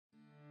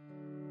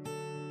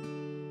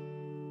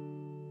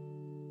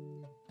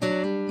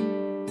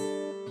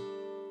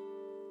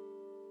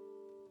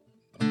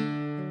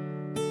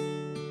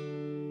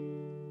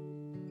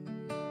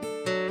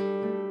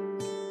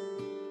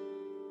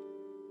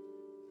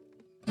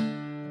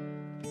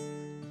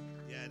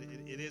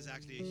is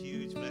actually a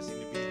huge blessing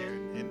to be here,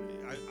 and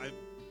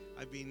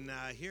I've been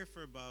here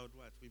for about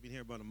we've been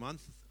here about a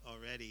month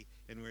already,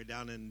 and we were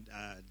down in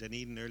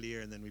Dunedin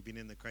earlier, and then we've been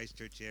in the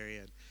Christchurch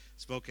area and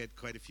spoke at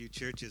quite a few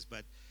churches.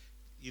 But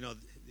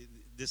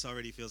this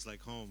already feels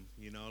like home.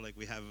 Like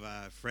we have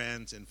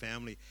friends and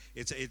family.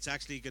 It's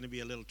actually going to be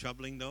a little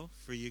troubling though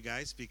for you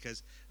guys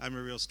because I'm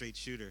a real straight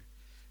shooter.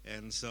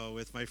 And so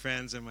with my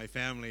friends and my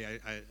family,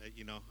 I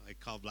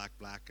call black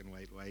black and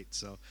white white.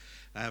 So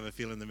I have a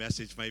feeling the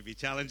message might be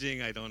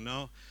challenging. I don't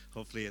know.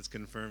 Hopefully it's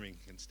confirming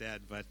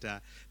instead. But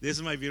this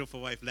is my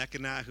beautiful wife,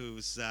 Lekana,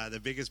 who's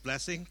the biggest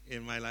blessing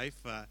in my life.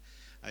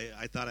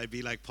 I thought I'd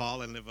be like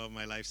Paul and live out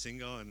my life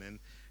single, and then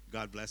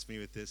God blessed me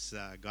with this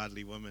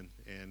godly woman,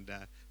 and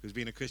who's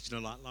been a Christian a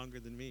lot longer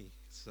than me.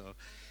 So,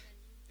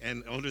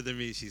 and older than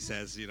me, she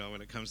says,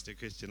 when it comes to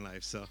Christian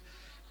life. So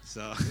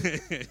so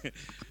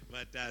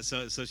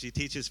she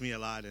teaches me a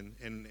lot,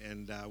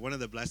 and one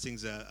of the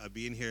blessings of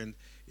being here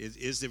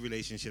is the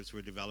relationships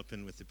we're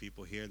developing with the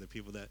people here, the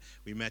people that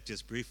we met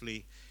just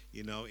briefly,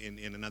 in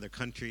another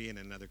country, in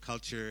another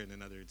culture, in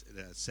another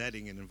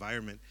setting and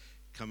environment.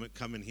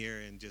 Coming here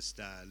and just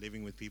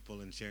living with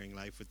people and sharing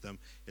life with them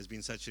has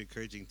been such an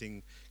encouraging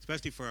thing,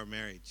 especially for our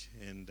marriage.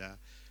 And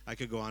I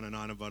could go on and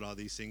on about all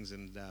these things.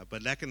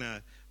 But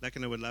Lekana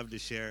would love to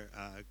share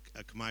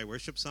a Khmer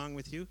worship song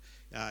with you.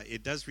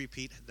 It does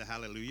repeat the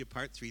Hallelujah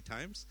part 3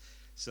 times.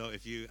 So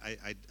if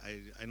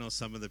I know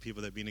some of the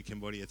people that have been in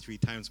Cambodia 3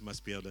 times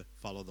must be able to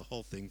follow the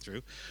whole thing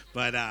through,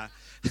 but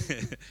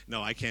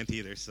no, I can't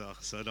either. So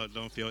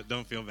don't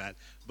feel bad.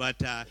 But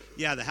the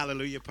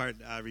Hallelujah part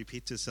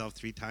repeats itself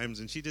 3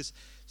 times, and she just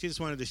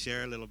wanted to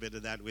share a little bit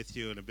of that with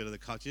you and a bit of the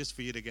culture, just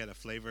for you to get a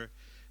flavor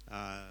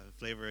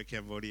of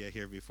Cambodia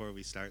here before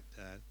we start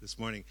this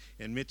morning.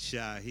 And Mitch,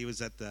 he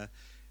was at the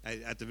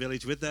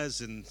village with us,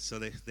 and so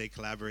they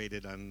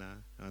collaborated on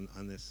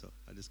this. So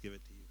I'll just give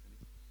it to you.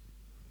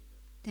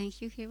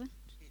 Thank you, Kevin.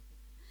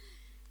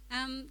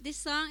 This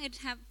song, it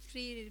have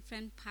 3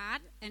 different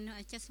parts, and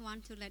I just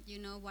want to let you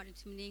know what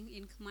it's meaning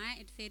in Khmer.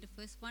 It say the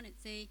first one, it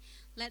say,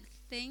 let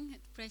sing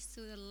praise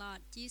to the Lord.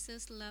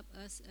 Jesus loved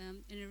us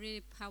in a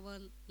really power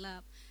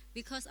love.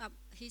 Because of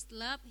His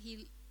love,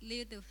 He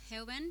leave the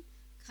heaven,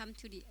 come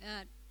to the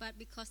earth. But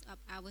because of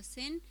our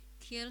sin,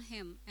 kill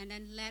Him, and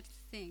then let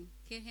sing.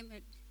 Kill Him,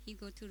 and He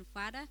go to the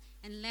Father,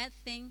 and let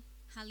sing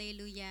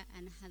Hallelujah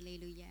and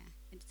Hallelujah.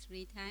 It's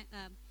 3 times.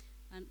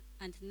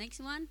 And the next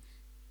one,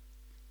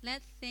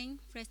 let's sing,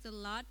 praise the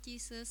Lord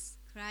Jesus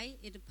Christ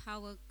is the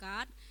power of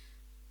God.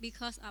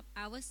 Because of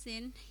our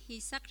sin, He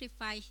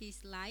sacrificed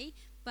His life,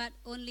 but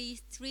only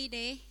 3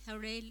 days,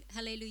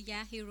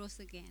 hallelujah, He rose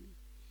again.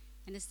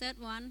 And the third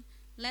one,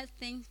 let's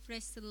sing,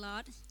 praise the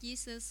Lord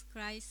Jesus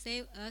Christ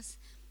saved us,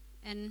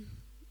 and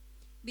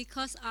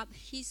because of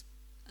His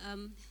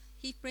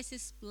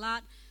precious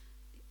blood,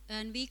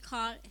 and we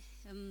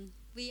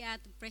are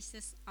the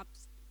precious of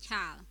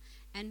child.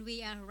 And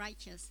we are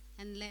righteous,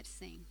 and let's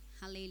sing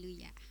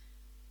hallelujah.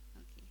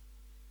 Okay.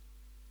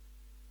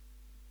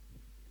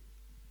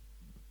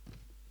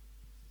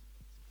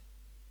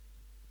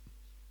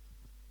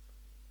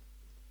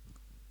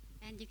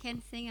 And you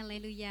can sing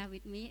hallelujah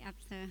with me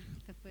after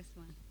the first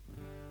one.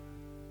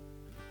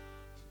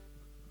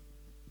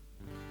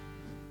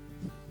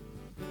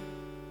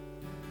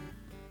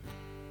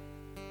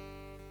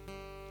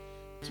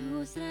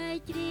 Chúa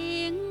sai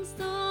riêng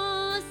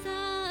so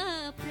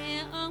sa pre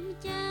ông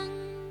chăng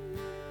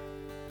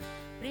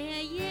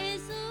pre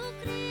Giêsu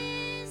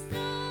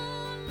Christo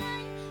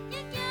lai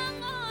nhắc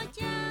nhang ở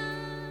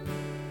cha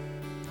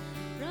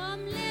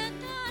rom lệ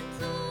than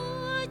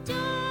Chúa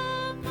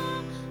cho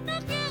mong nó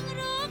kiêng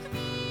rốt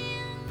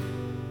niềng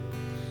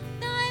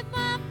tai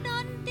pháp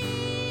đón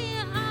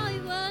tia ai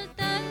vợ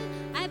tới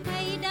ai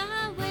phải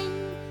đã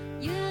vinh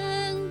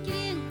dương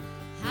kiêng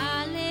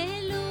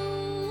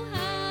hallelujah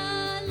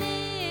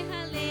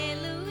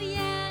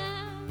hallelujah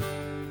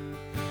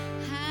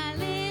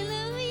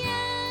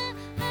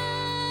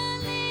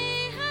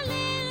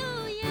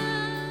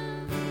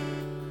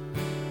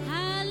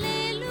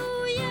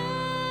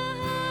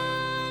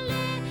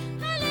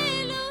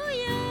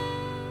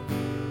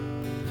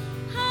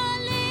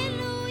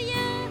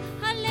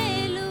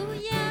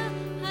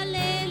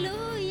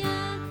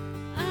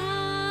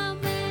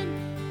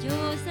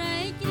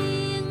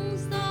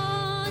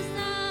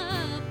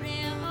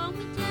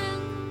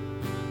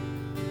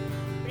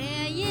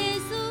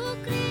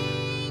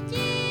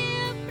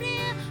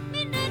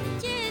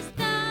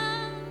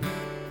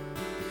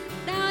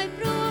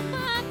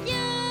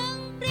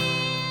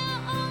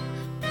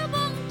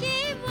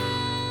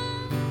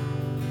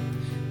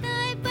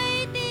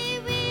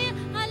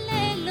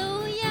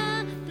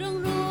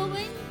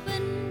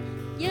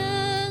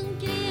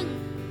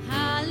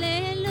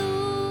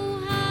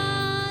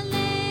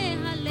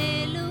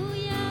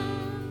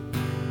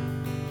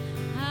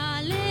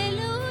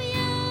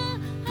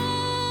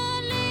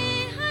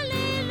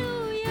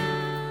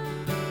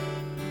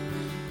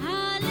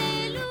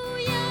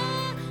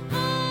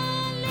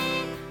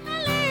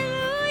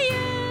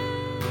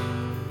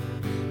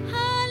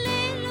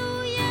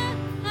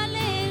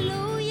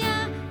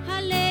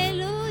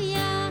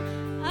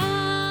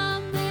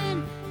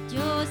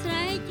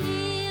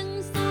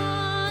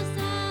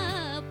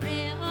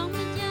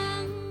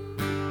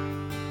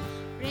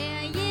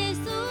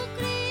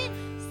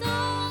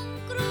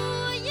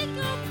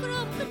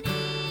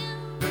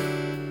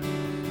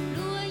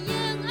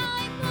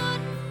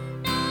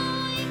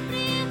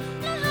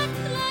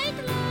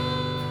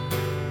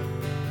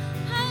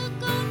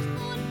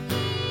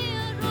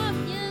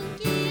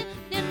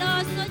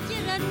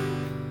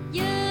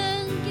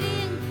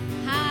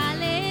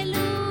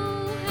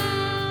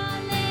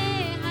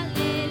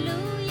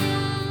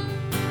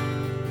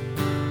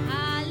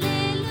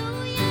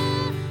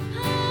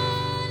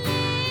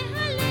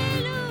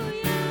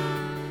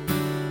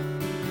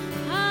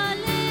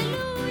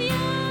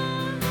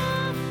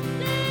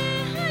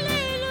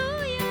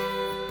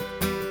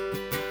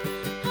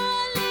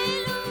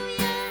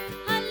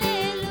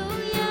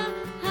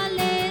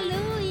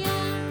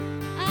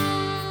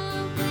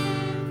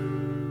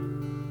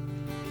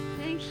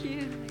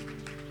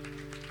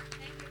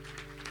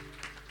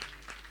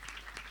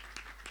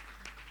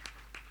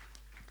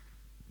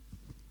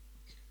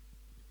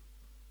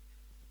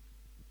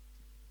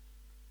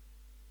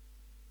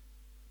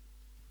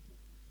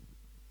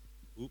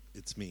Oop,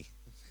 it's me.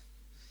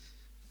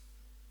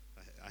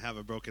 I have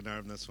a broken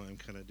arm. That's why I'm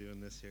kind of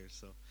doing this here.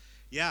 So,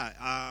 yeah.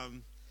 I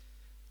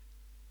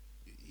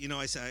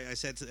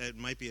said it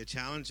might be a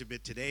challenge a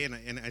bit today,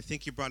 and I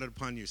think you brought it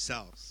upon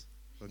yourselves.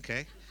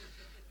 Okay.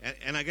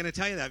 And I'm going to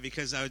tell you that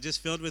because I was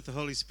just filled with the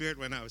Holy Spirit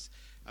when I was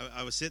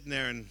sitting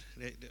there and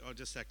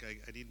just a sec,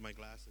 I need my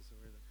glasses.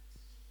 Where are they?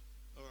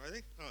 Oh, are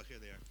they? Oh, here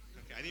they are.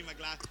 Okay, I need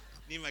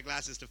my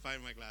glasses to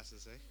find my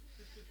glasses, eh?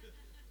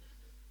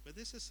 But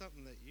this is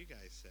something that you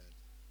guys said,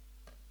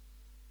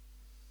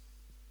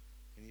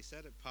 and you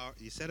said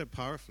it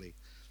powerfully,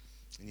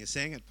 and you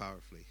sang it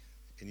powerfully,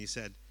 and you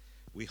said,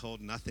 "We hold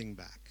nothing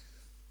back."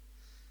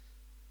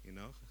 And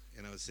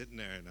I was sitting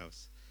there, and I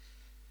was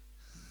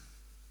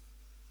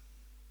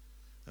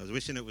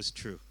wishing it was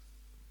true.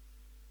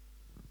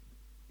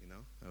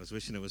 I was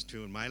wishing it was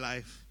true in my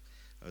life.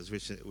 I was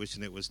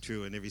wishing it was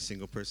true in every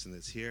single person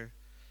that's here.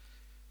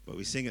 But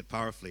we sing it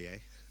powerfully, eh?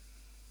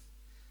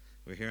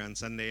 We're here on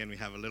Sunday and we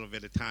have a little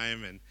bit of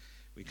time and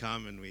we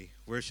come and we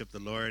worship the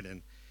Lord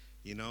and,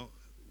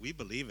 we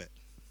believe it.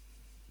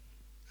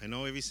 I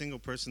know every single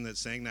person that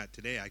sang that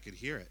today, I could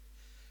hear it,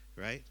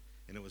 right?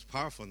 And it was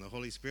powerful and the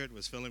Holy Spirit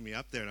was filling me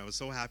up there and I was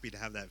so happy to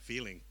have that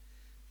feeling,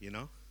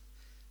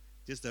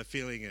 just that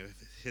feeling of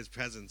His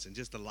presence and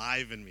just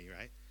alive in me,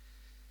 right?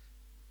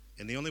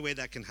 And the only way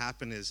that can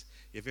happen is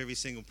if every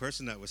single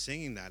person that was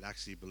singing that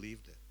actually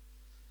believed it.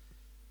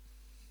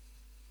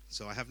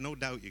 So I have no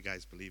doubt you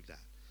guys believe that.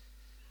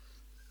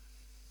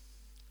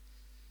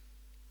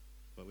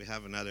 But we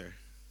have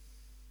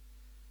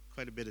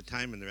quite a bit of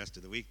time in the rest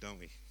of the week, don't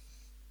we?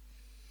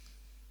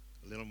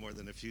 A little more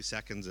than a few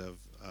seconds of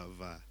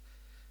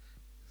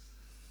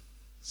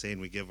saying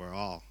we give our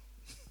all.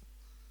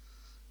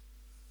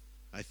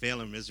 I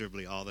fail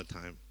miserably all the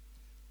time,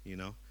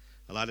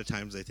 A lot of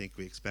times I think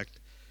we expect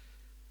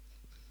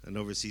an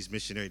overseas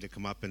missionary to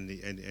come up and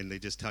they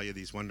just tell you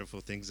these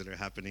wonderful things that are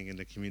happening in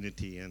the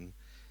community and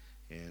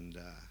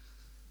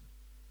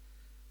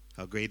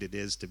how great it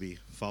is to be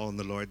following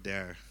the Lord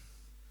there.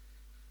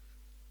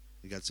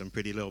 We got some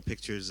pretty little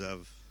pictures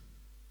of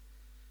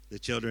the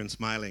children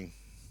smiling,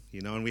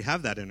 and we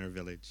have that in our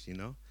village,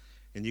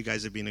 and you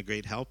guys have been a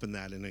great help in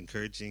that and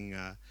encouraging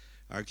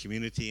our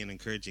community and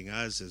encouraging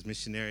us as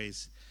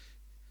missionaries,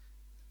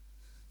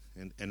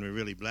 and we're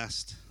really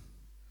blessed.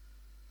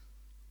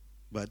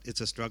 But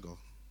it's a struggle,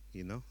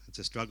 It's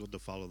a struggle to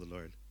follow the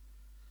Lord.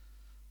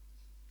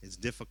 It's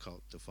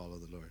difficult to follow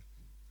the Lord.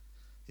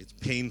 It's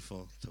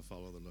painful to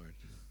follow the Lord,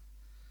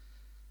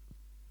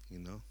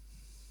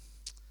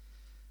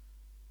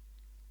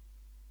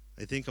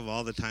 I think of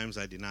all the times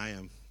I deny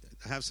Him.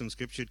 I have some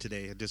scripture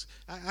today.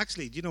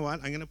 Actually, do you know what?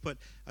 I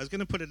was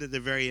going to put it at the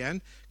very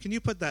end. Can you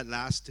put that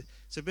last?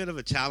 It's a bit of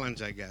a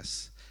challenge, I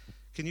guess.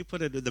 Can you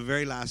put it at the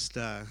very last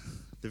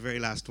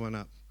one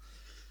up?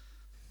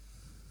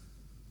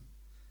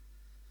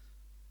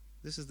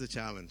 This is the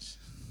challenge.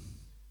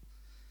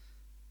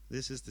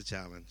 This is the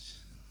challenge.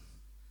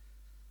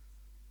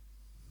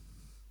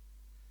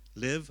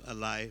 Live a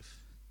life,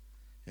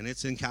 and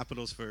it's in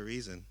capitals for a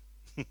reason,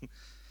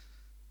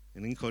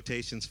 and in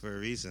quotations for a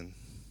reason,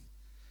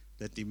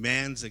 that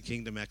demands a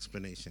kingdom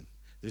explanation.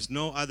 There's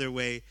no other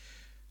way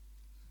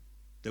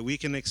that we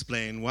can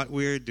explain what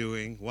we're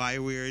doing, why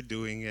we're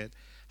doing it,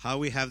 how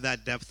we have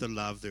that depth of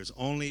love. There's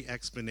only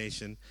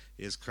explanation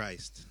is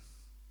Christ.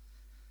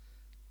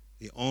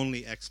 The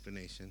only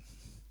explanation.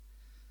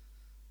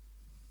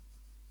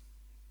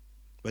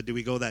 But do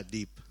we go that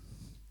deep?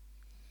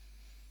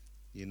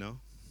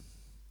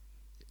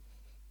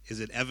 Is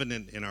it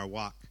evident in our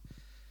walk?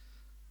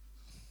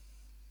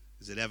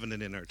 Is it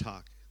evident in our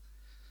talk?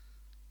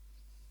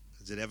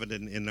 Is it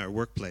evident in our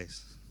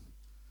workplace?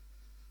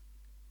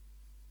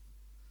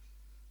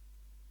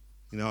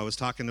 I was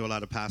talking to a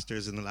lot of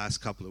pastors in the last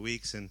couple of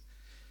weeks, and,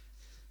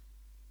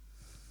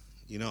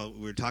 we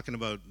were talking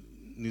about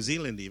New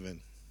Zealand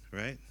even,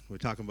 right? We're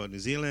talking about New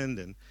Zealand,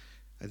 and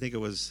I think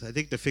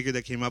the figure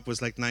that came up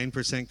was like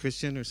 9%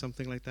 Christian or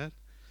something like that.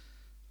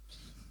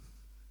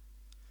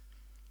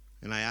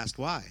 And I asked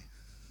why,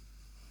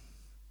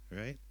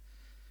 right?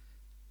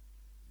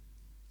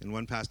 And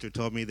one pastor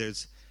told me there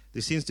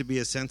seems to be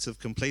a sense of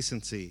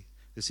complacency.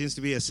 There seems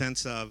to be a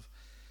sense of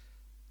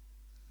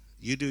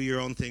you do your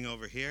own thing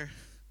over here,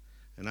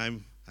 and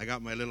I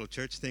got my little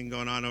church thing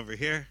going on over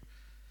here,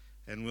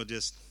 and we'll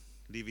just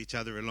leave each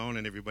other alone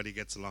and everybody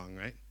gets along,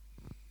 right?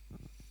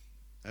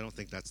 I don't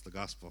think that's the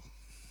gospel.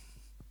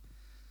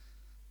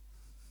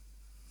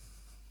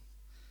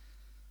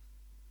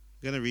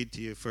 I'm going to read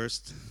to you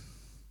first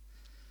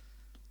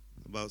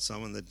about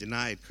someone that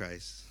denied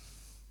Christ.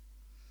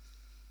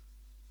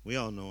 We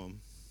all know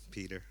him,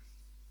 Peter.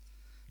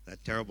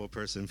 That terrible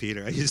person,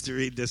 Peter. I used to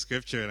read this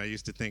scripture and I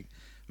used to think,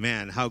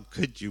 man, how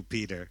could you,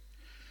 Peter?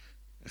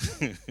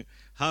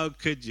 How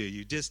could you?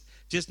 You just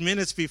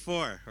minutes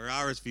before or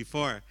hours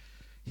before,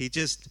 he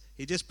just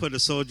put a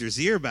soldier's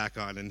ear back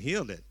on and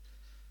healed it.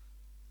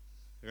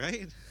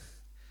 Right?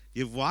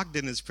 You've walked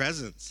in his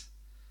presence.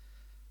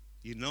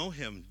 You know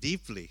him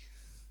deeply,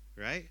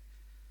 right?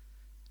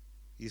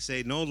 You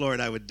say, "No, Lord,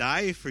 I would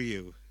die for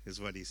you,"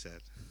 is what he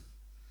said.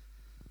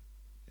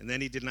 And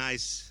then he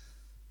denies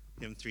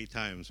him 3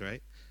 times,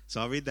 right?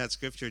 So I'll read that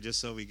scripture just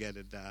so we get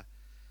it.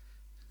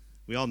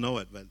 We all know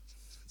it, but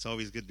it's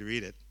always good to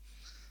read it.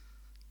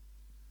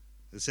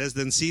 It says,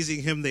 "Then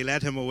seizing him, they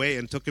led him away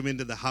and took him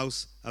into the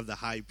house of the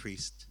high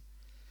priest.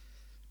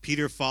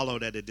 Peter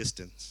followed at a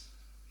distance.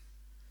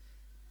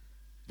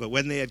 But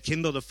when they had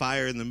kindled a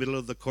fire in the middle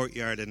of the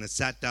courtyard and had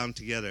sat down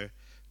together,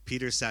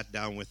 Peter sat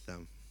down with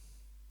them.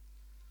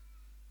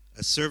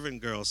 A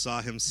servant girl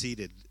saw him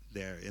seated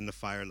there in the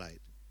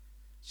firelight.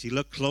 She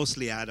looked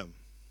closely at him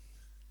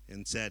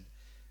and said,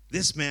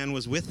 'This man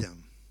was with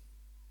him.'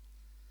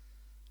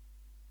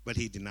 But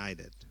he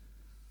denied it.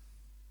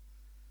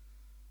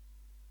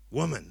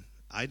 'Woman,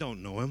 I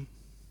don't know him,'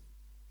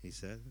 he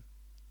said.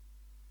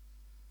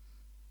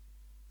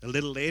 A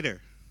little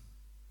later,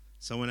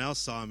 someone else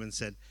saw him and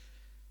said,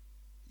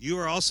 'You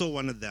are also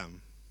one of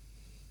them.'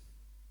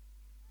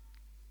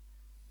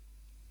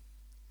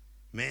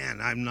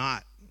 'Man, I'm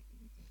not,'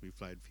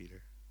 replied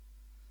Peter.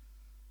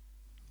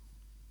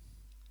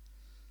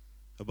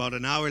 About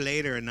an hour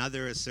later,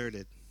 another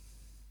asserted,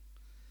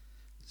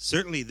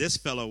 'Certainly this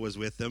fellow was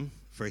with them,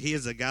 for he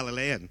is a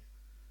Galilean.'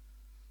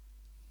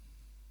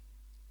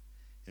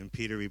 And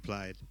Peter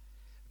replied,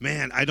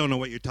 'Man, I don't know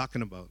what you're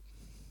talking about.'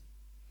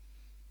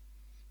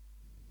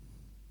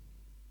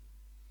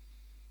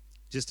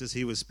 Just as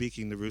he was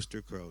speaking, the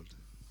rooster crowed.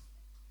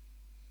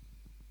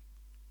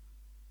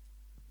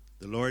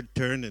 The Lord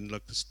turned and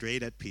looked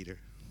straight at Peter.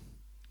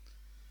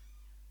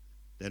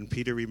 Then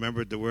Peter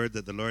remembered the word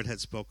that the Lord had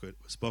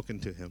spoken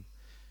to him.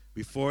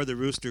 'Before the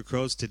rooster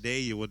crows today,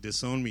 you will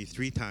disown me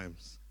 3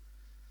 times.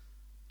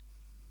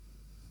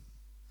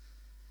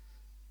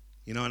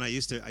 You know, and I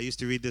used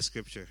to read this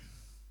scripture.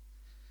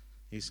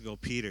 I used to go,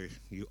 "Peter,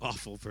 you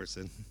awful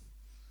person."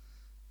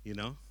 You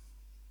know?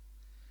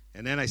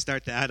 And then I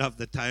start to add up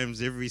the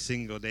times every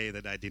single day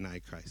that I deny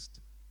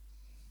Christ.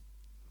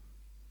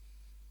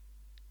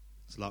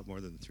 It's a lot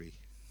more than 3.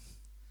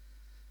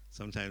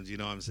 Sometimes, you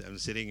know, I'm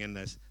sitting in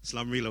a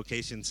slum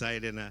relocation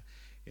site in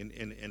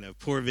a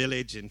poor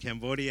village in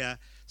Cambodia,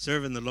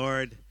 serving the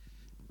Lord.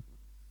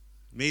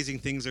 Amazing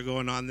things are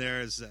going on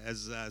there, as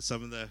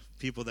some of the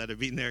people that have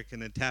been there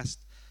can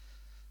attest.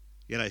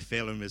 Yet I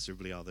fail him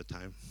miserably all the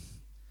time.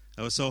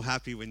 I was so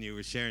happy when you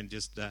were sharing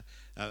just a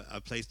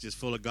place just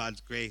full of God's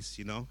grace,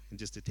 you know, and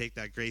just to take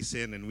that grace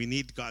in. And we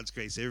need God's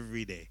grace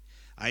every day.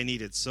 I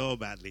need it so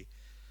badly.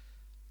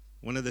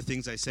 One of the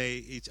things I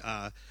say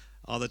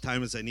all the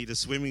time is I need a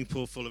swimming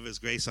pool full of His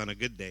grace on a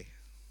good day,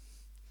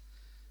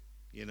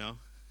 you know,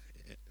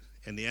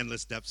 and the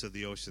endless depths of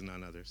the ocean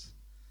on others.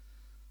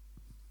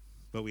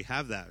 But we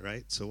have that,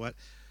 right? So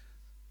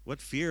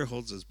what fear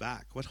holds us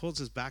back? What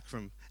holds us back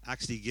from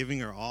actually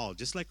giving our all,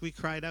 just like we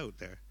cried out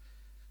there?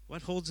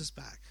 What holds us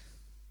back?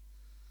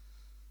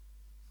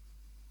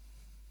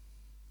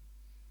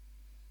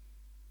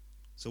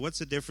 So what's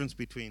the difference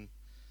between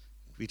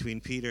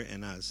Peter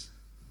and us?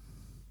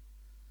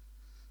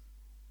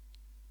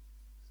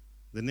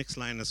 The next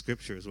line of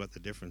scripture is what the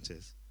difference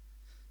is.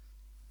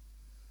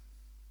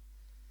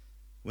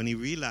 When he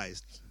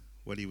realized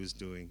what he was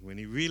doing, when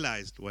he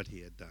realized what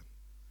he had done,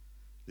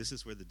 this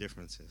is where the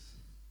difference is.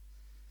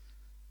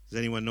 Does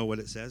anyone know what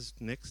it says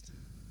next?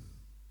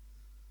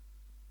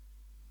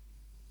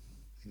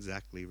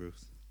 Exactly,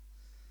 Ruth.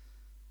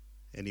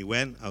 And he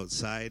went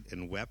outside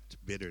and wept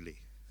bitterly.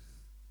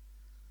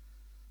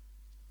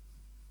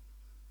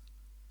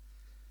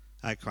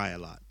 I cry a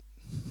lot.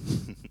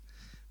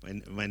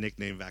 My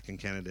nickname back in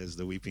Canada is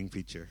the Weeping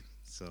Preacher.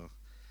 So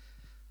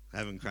I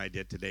haven't cried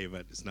yet today,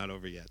 but it's not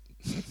over yet.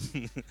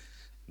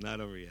 Not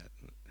over yet.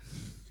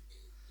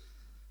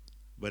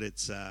 But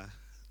it's, I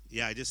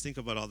just think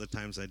about all the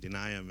times I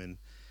deny Him, and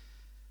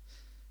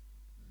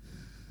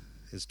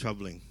it's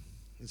troubling.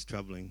 It's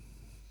troubling.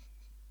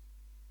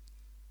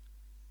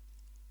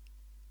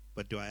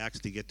 But do I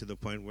actually get to the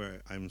point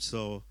where I'm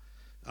so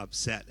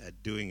upset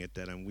at doing it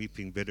that I'm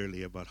weeping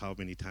bitterly about how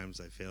many times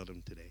I failed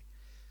Him today?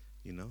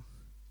 You know?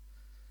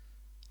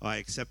 Oh, I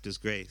accept His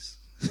grace.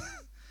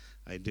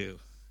 I do.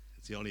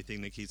 It's the only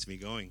thing that keeps me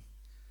going.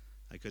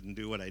 I couldn't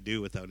do what I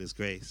do without His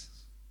grace.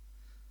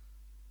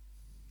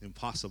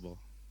 Impossible.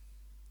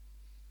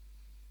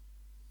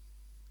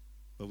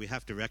 But we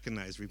have to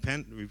recognize,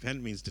 repent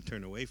means to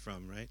turn away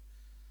from, right?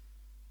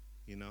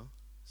 You know?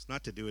 It's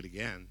not to do it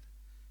again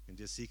and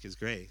just seek His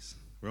grace.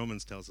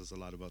 Romans tells us a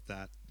lot about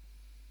that.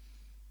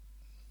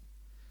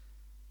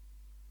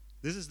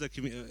 This is the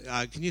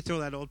can you throw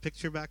that old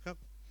picture back up?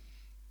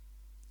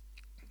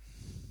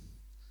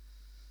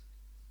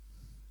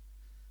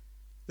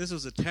 This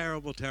was a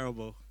terrible,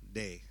 terrible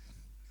day,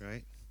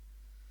 right?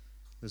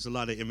 There's a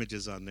lot of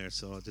images on there,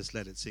 so I'll just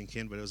let it sink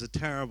in. But it was a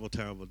terrible,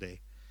 terrible day.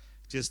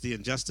 Just the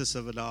injustice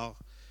of it all.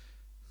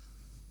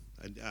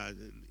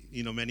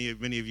 You know, many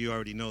of you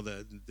already know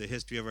the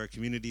history of our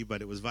community,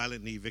 but it was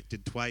violently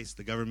evicted twice.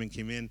 The government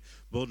came in,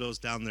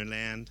 bulldozed down their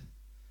land,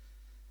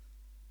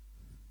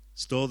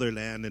 stole their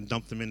land, and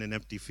dumped them in an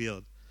empty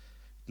field.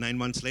 9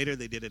 months later,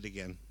 they did it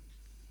again.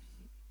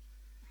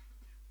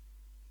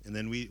 And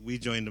then we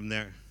joined them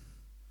there.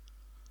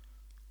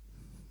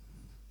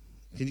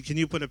 Can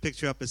you put a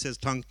picture up that says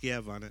Tong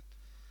Kiev on it?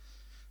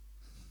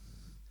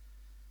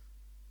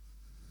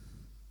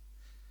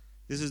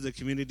 This is the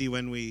community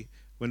when we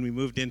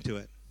moved into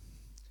it.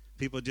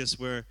 People just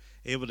were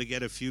able to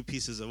get a few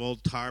pieces of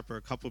old tarp or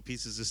a couple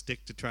pieces of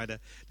stick to try to.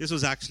 This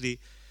was actually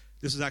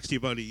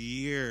about a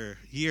year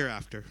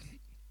after.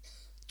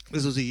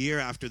 This was a year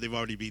after they've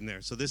already been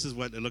there. So this is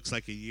what it looks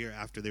like a year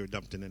after they were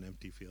dumped in an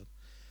empty field.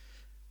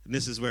 And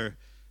this is where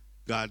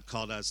God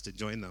called us to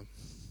join them.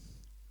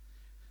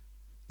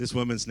 This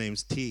woman's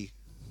name's T.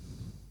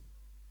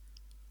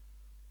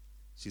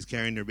 She's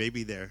carrying her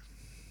baby there.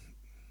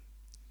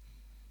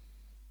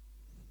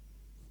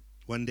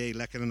 One day,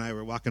 Lekin and I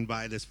were walking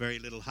by this very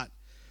little hut,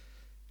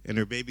 and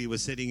her baby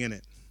was sitting in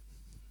it,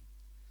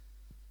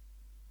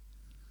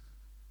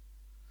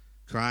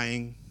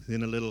 crying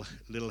in a little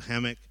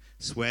hammock,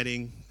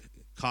 sweating,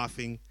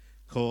 coughing,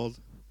 cold,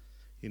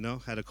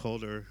 had a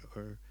cold or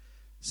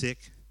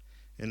sick.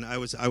 And I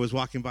was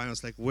walking by, and I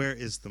was like, where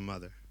is the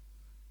mother?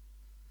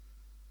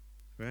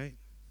 Right?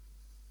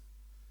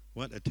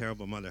 What a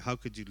terrible mother. How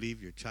could you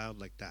leave your child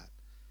like that?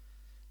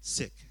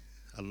 Sick,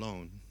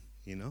 alone,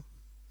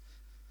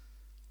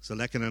 So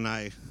Lekin and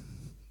I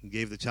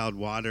gave the child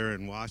water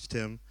and washed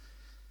him,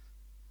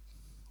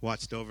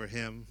 watched over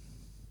him,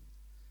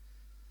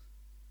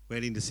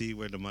 waiting to see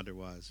where the mother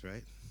was,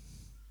 right?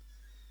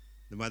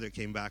 The mother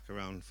came back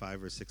around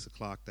 5 or 6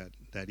 o'clock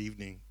that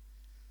evening,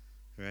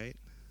 right?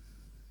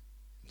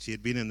 She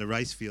had been in the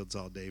rice fields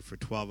all day for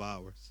 12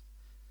 hours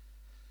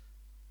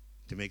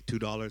to make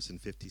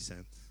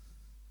 $2.50.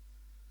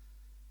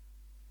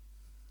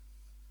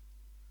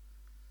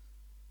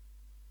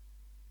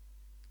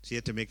 She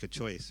had to make a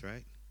choice,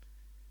 right?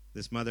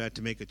 This mother had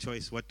to make a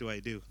choice. What do I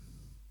do?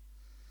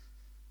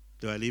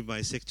 Do I leave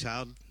my sick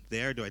child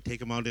there? Do I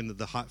take him out into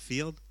the hot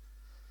field?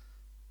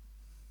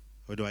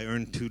 Or do I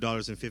earn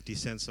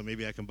 $2.50 so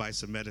maybe I can buy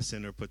some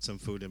medicine or put some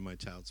food in my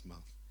child's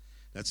mouth?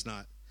 That's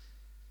not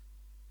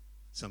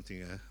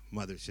something a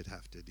mother should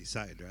have to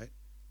decide, right?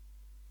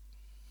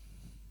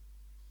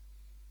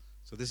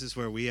 So this is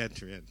where we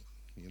enter in,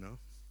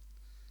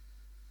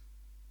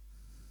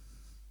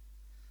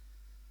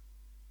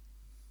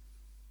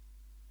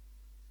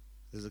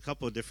 There's a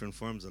couple of different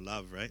forms of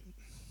love, right?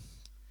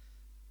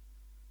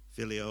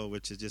 Filial,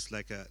 which is just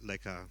like a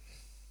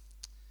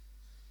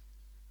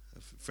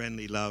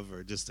friendly love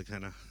or just a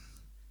kind of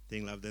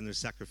thing love. Then there's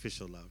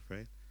sacrificial love,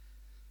 right?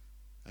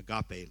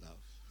 Agape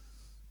love.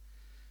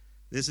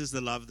 This is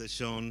the love that's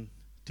shown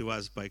to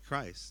us by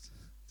Christ.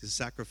 This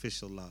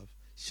sacrificial love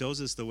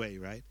shows us the way,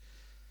 right?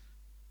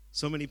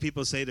 So many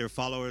people say they're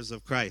followers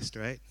of Christ,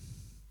 right?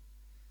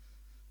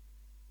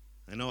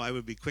 I know I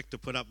would be quick to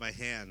put up my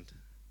hand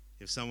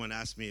if someone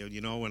asked me,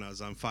 when I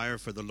was on fire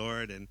for the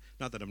Lord, and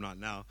not that I'm not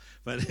now,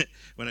 but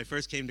when I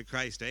first came to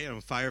Christ, hey, I'm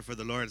on fire for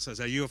the Lord. So I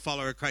said, are you a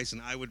follower of Christ?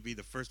 And I would be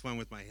the first one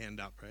with my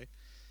hand up, right?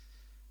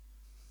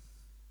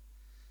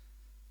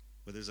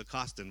 But there's a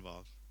cost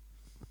involved.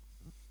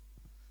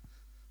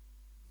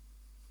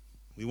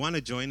 We want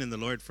to join in the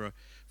Lord for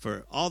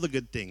all the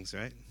good things,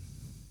 right?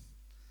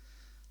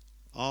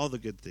 All the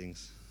good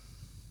things.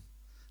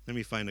 Let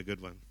me find a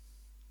good one.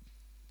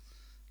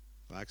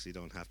 Well, I actually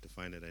don't have to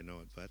find it, I know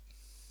it, but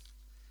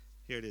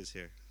here it is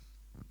here.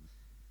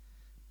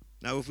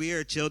 Now, if we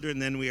are children,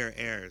 then we are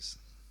heirs.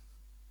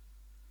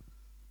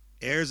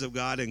 Heirs of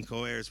God and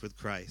co-heirs with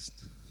Christ.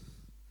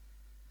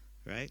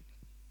 Right?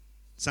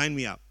 Sign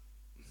me up.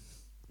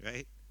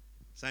 Right?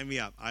 Sign me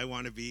up. I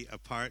want to be a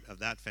part of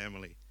that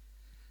family.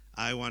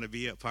 I want to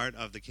be a part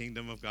of the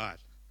kingdom of God.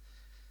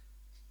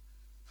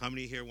 How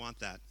many here want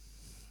that?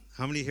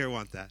 How many here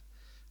want that?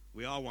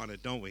 We all want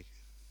it, don't we?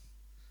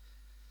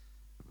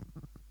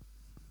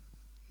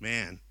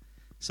 Man,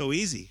 so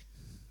easy.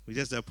 We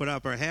just put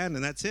up our hand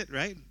and that's it,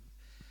 right?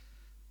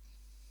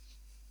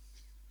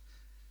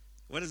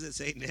 What does it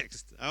say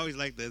next? I always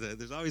like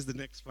there's always the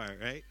next part,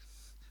 right?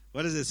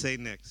 What does it say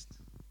next?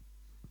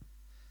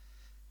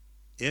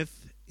 If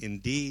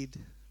indeed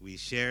we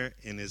share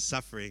in his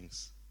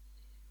sufferings,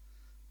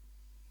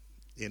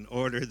 in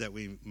order that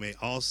we may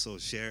also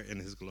share in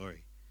his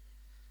glory.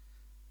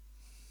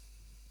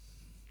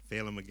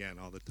 Fail him again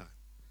all the time.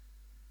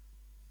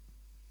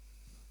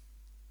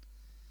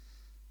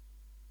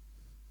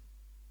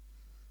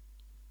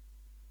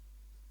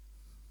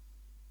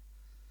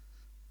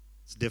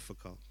 It's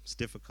difficult. It's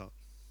difficult.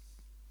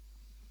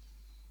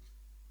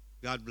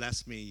 God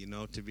bless me,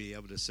 to be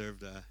able to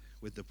serve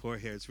with the poor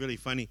here. It's really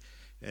funny.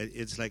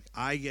 It's like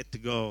I get to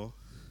go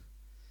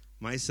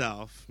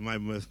myself,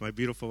 my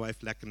beautiful wife,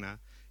 Lekana,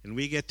 and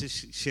we get to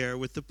share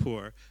with the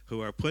poor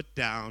who are put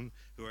down,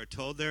 who are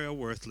told they're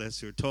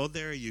worthless, who are told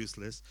they're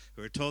useless,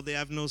 who are told they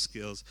have no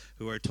skills,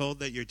 who are told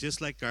that you're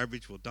just like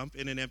garbage, we'll dump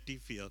in an empty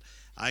field.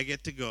 I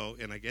get to go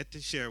and I get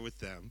to share with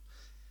them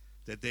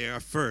that they are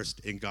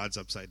first in God's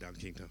upside-down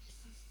kingdom.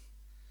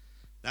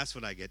 That's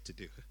what I get to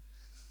do.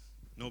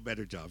 No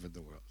better job in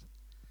the world.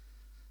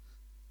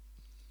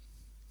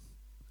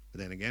 But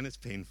then again, it's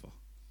painful.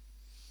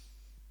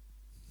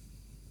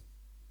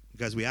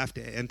 because we have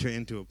to enter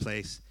into a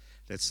place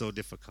that's so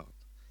difficult.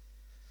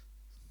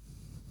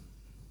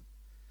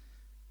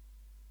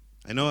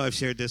 I know I've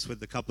shared this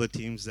with a couple of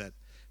teams that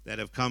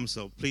have come,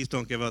 so please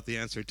don't give out the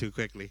answer too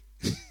quickly.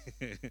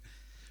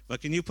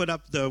 But can you put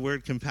up the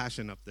word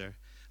compassion up there?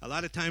 A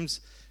lot of times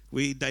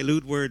we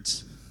dilute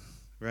words,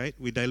 right?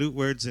 We dilute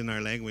words in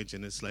our language,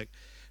 and it's like,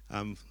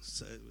 how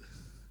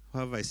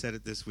have I said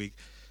it this week?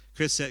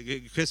 Chris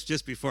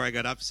just before I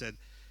got up said,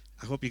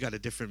 I hope you got a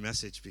different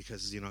message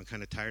because, I'm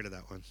kind of tired of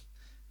that one.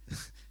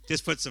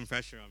 Just put some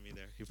pressure on me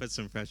there. You put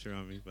some pressure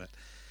on me.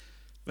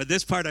 But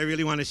this part I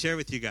really want to share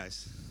with you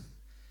guys.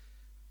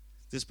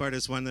 This part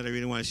is one that I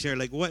really want to share.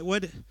 Like, what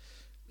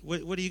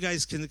do you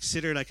guys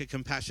consider like a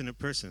compassionate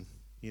person,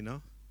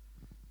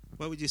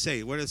 What would you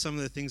say? What are some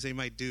of the things they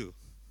might do?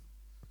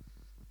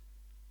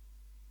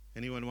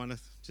 Anyone want to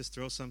just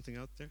throw something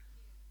out there?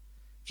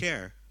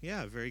 Care.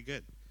 Yeah, very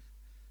good.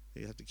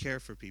 You have to care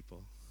for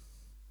people.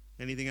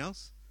 Anything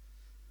else?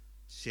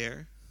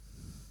 Share.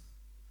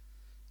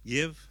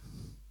 Give.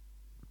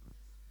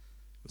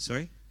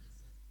 Sorry?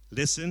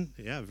 Listen.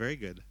 Yeah, very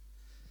good.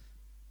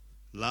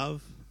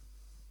 Love.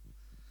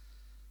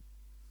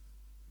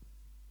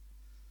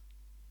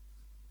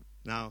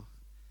 Now,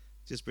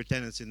 just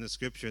pretend it's in the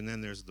scripture, and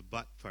then there's the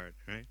but part,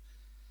 right?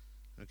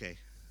 Okay.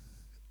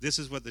 This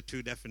is what the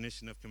true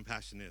definition of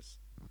compassion is.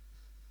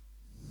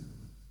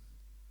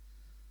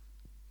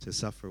 To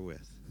suffer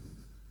with.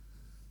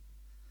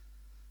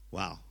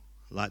 Wow.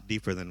 A lot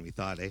deeper than we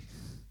thought, eh?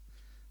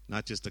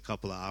 Not just a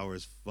couple of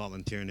hours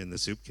volunteering in the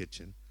soup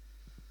kitchen.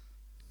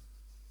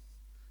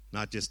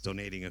 Not just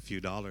donating a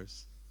few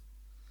dollars.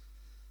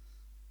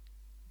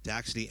 To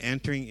actually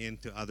entering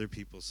into other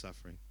people's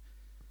suffering.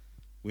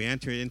 We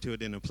enter into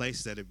it in a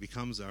place that it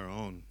becomes our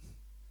own.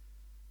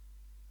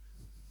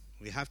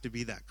 We have to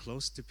be that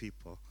close to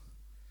people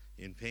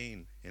in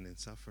pain and in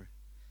suffering.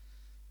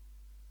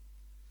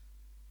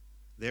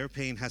 Their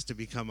pain has to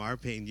become our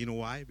pain. You know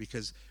why?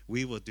 Because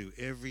we will do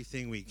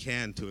everything we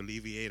can to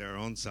alleviate our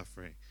own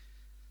suffering.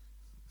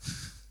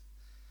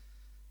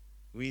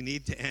 We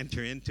need to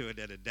enter into it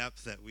at a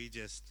depth that we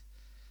just,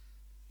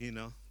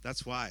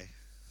 that's why.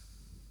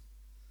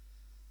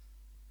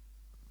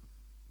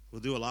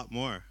 We'll do a lot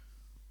more.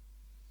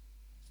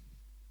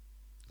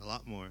 A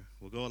lot more.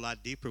 We'll go a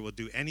lot deeper. We'll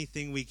do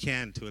anything we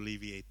can to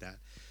alleviate that.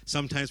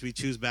 Sometimes we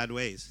choose bad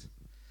ways.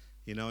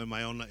 In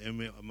my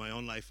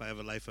own life, I have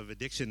a life of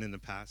addiction in the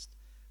past.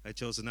 I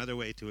chose another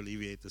way to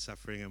alleviate the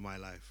suffering in my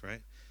life,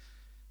 right?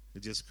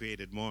 It just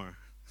created more.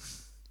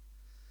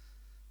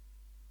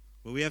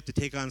 But we have to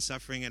take on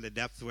suffering at a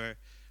depth where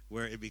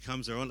it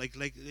becomes our own. Like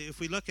if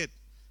we look at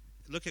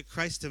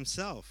Christ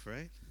himself,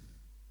 right?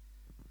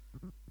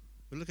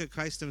 We look at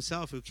Christ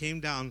himself, who came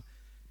down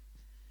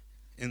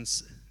and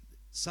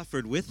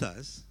suffered with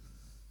us,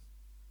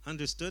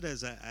 understood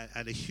as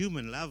at a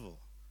human level,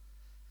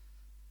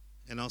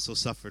 and also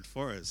suffered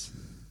for us.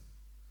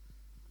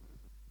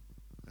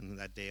 And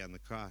that day on the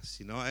cross,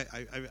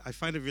 I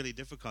find it really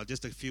difficult.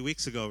 Just a few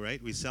weeks ago,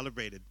 right, we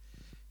celebrated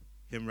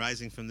him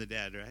rising from the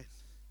dead, right?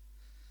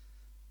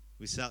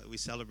 We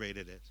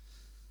celebrated it.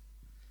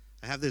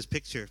 I have this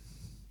picture.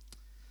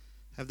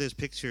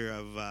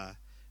 Of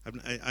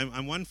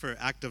I'm one for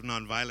active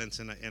nonviolence,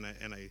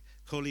 and I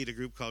co-lead a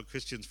group called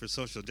Christians for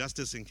Social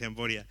Justice in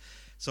Cambodia.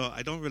 So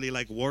I don't really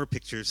like war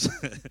pictures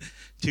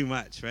too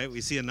much, right?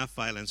 We see enough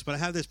violence. But I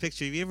have this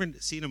picture. Have you ever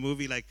seen a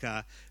movie like,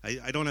 I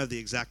don't have the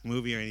exact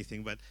movie or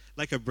anything, but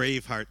like a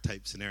Braveheart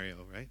type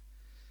scenario, right?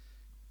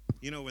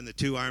 When the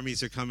two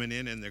armies are coming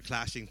in and they're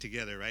clashing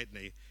together, right? And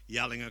they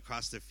yelling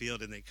across the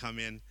field and they come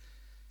in.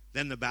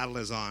 Then the battle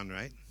is on,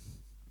 right?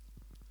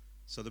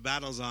 So the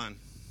battle's on.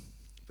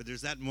 But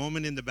there's that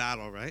moment in the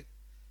battle, right?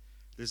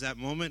 There's that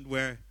moment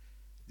where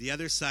the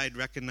other side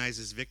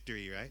recognizes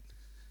victory, right?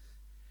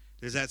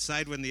 There's that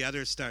side when the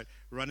others start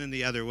running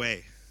the other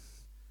way,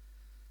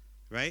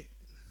 right?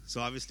 So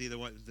obviously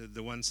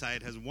the one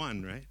side has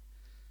won, right?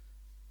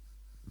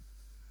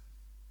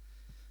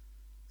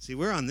 See,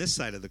 we're on this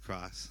side of the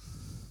cross.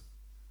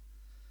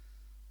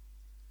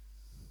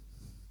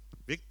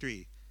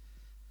 Victory.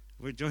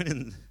 We're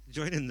joining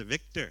the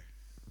victor.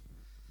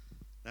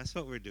 That's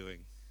what we're doing.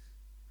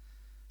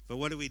 But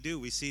what do?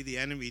 We see the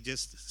enemy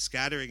just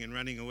scattering and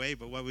running away,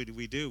 but what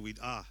do?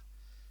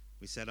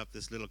 We set up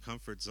this little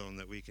comfort zone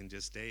that we can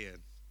just stay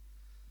in.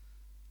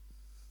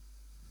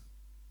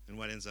 And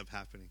what ends up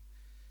happening?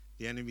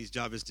 The enemy's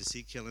job is to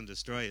seek, kill, and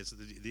destroy. It's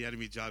the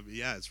enemy's job,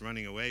 it's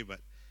running away, but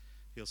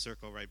he'll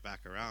circle right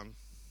back around.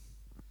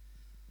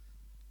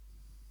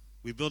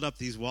 We build up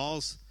these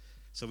walls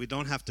so we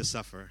don't have to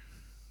suffer.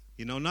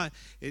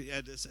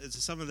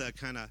 It's some of the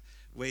kind of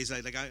ways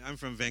I'm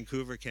from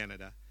Vancouver,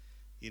 Canada.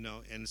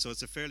 And so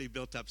it's a fairly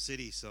built-up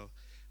city. So,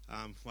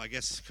 I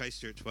guess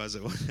Christchurch was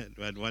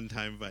at one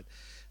time, but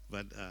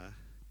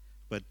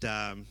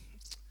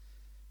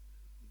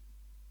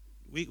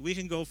we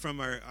can go from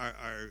our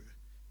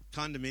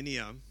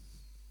condominium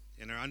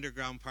in our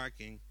underground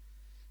parking,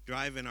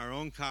 drive in our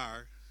own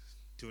car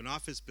to an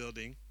office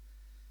building,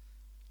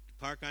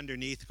 park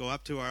underneath, go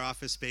up to our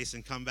office space,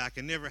 and come back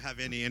and never have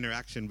any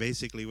interaction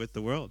basically with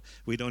the world.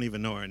 We don't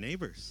even know our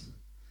neighbors.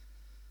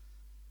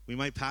 We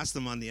might pass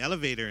them on the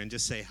elevator and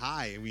just say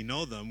hi. We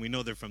know them. We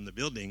know they're from the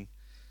building.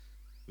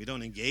 We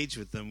don't engage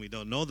with them. We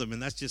don't know them,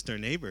 and that's just our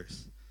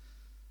neighbors.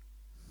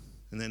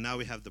 And then now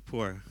we have the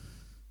poor.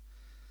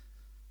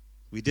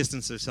 We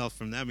distance ourselves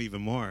from them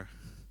even more.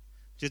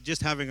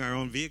 Just having our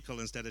own vehicle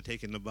instead of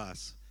taking the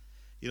bus.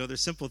 You know,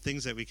 there's simple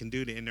things that we can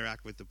do to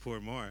interact with the poor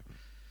more.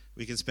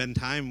 We can spend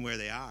time where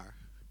they are.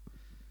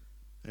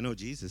 I know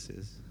Jesus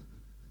is.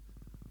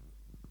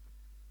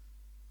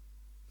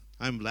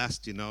 I'm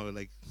blessed, you know,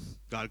 like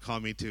God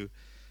called me to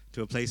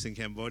a place in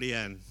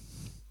Cambodia, and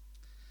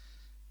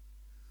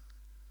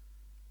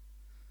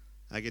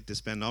I get to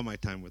spend all my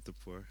time with the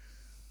poor,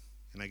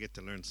 and I get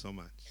to learn so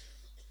much.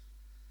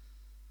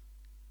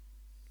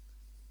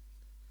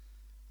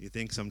 You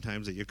think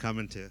sometimes that you're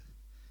coming to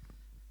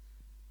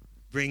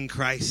bring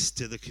Christ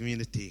to the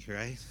community,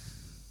 right?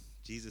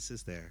 Jesus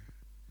is there.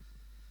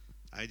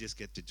 I just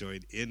get to join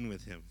in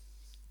with him.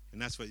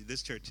 And that's what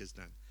this church has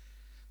done.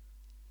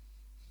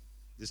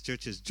 This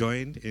church has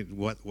joined in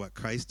what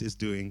Christ is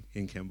doing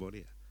in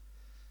Cambodia.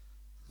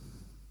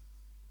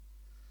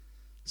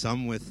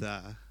 Some with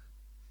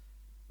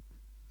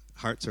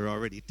hearts are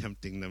already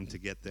tempting them to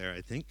get there,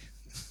 I think,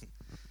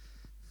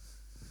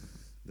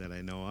 that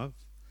I know of.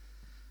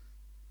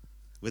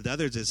 With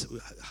others, it's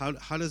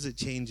how does it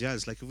change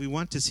us? Like, if we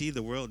want to see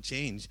the world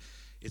change,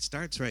 it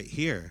starts right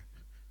here.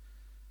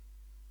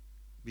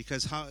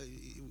 Because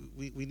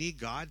we need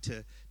God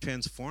to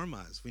transform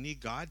us. We need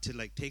God to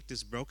like take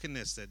this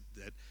brokenness that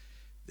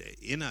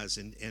in us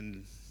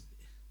and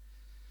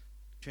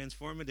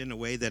transform it in a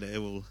way that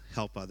it will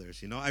help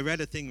others. You know, I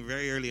read a thing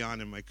very early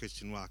on in my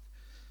Christian walk.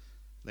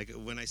 Like,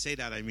 when I say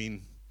that, I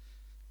mean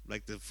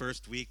like the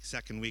first week,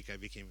 second week I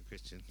became a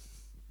Christian.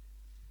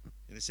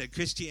 And it said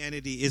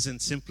Christianity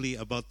isn't simply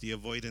about the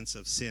avoidance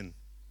of sin,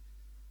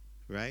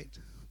 right?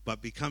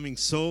 But becoming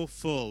so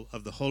full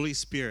of the Holy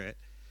Spirit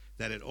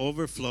that it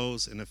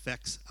overflows and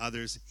affects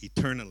others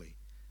eternally.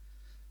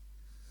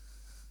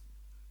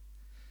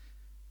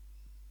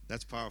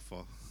 That's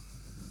powerful.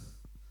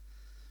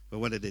 But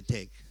what did it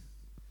take?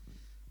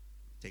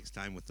 It takes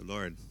time with the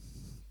Lord.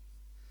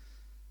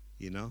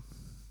 You know?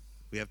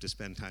 We have to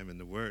spend time in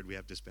the Word. We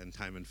have to spend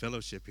time in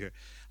fellowship here.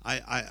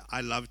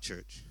 I love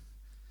church.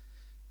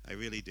 I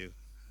really do.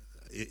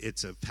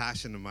 It's a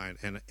passion of mine,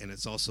 and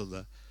it's also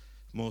the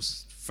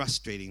most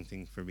frustrating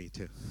thing for me,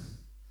 too.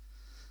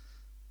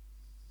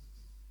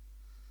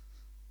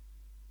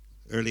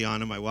 Early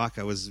on in my walk,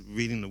 I was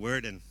reading the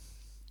Word, and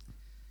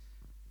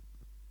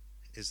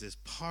it's this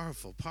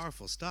powerful,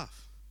 powerful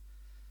stuff.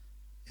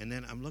 And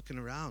then I'm looking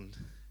around,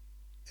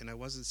 and I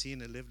wasn't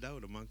seeing it lived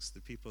out amongst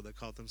the people that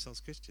called themselves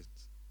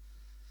Christians.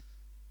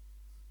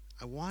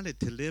 I wanted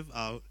to live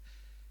out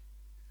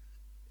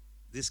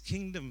this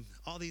kingdom,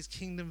 all these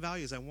kingdom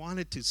values. I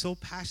wanted to so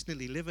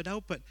passionately live it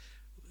out, but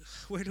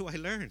where do I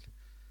learn?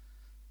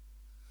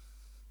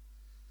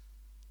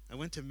 I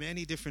went to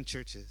many different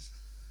churches,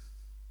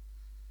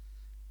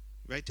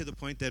 right to the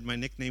point that my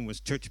nickname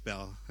was Church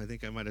Bell. I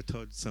think I might have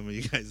told some of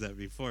you guys that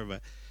before,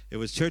 but it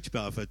was Church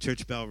Bell. If a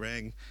church bell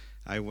rang,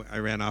 I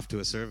ran off to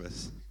a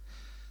service.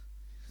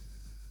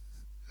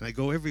 And I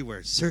go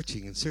everywhere,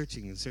 searching and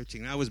searching and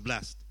searching. And I was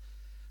blessed.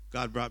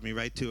 God brought me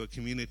right to a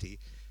community,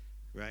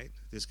 right?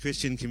 This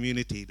Christian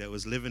community that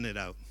was living it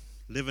out,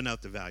 living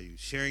out the values,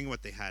 sharing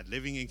what they had,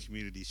 living in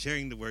community,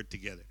 sharing the word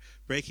together,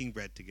 breaking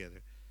bread together,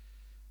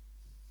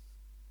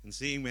 and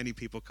seeing many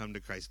people come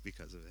to Christ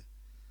because of it.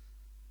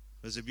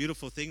 It was a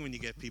beautiful thing when you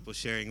get people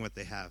sharing what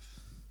they have.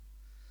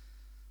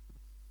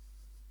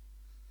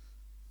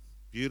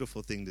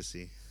 Beautiful thing to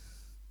see.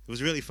 It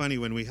was really funny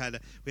when we had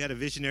a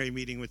visionary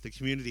meeting with the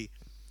community.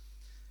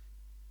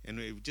 And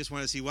we just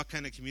want to see what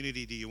kind of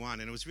community do you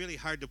want. And it was really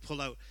hard to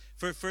pull out.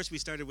 First, we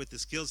started with the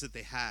skills that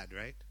they had,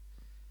 right?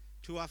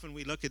 Too often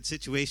we look at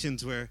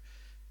situations where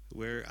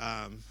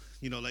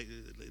you know, like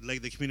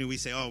the community, we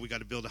say, oh, we got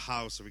to build a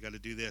house or we got to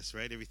do this,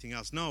 right? Everything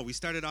else. No, we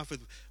started off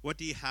with, what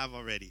do you have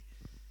already,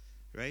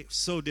 right?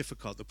 So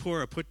difficult. The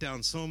poor are put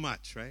down so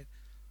much, right?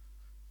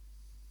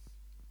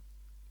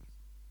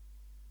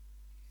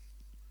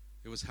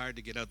 It was hard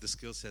to get out the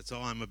skill sets.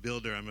 Oh, I'm a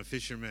builder. I'm a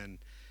fisherman.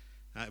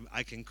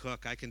 I can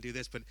cook, I can do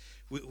this. But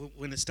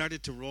when it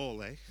started to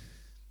roll,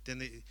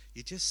 then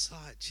you just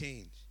saw it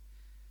change.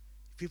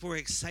 People were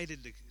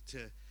excited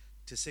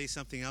to say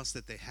something else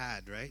that they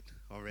had, right,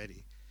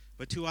 already.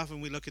 But too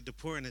often we look at the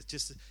poor, and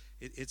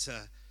it's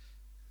a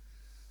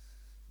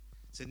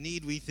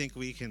need we think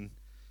we can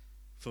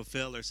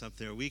fulfill or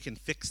something, or we can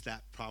fix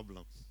that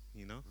problem,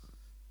 you know.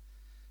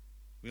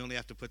 We only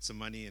have to put some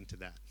money into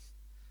that,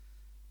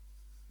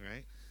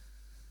 right?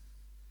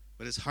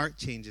 But it's heart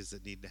changes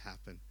that need to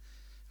happen.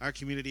 Our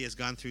community has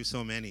gone through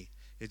so many.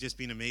 It's just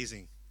been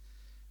amazing,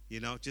 you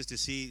know, just to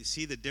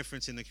see the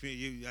difference in the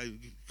community.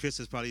 Chris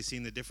has probably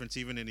seen the difference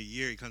even in a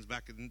year. He comes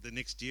back in the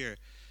next year,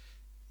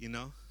 you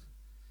know.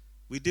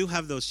 We do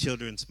have those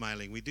children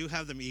smiling. We do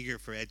have them eager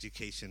for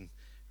education,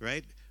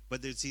 right?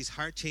 But there's these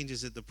heart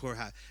changes that the poor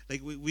have.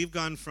 Like we've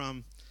gone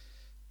from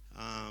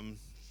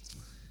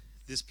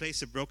this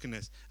place of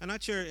brokenness. I'm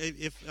not sure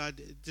if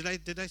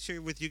did I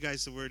share with you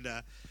guys the word.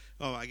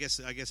 I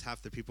guess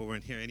half the people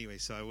weren't here anyway,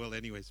 so I will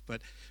anyways.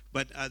 But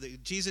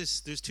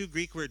Jesus, there's two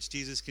Greek words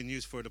Jesus can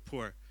use for the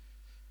poor,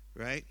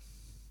 right?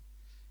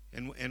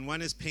 And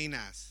one is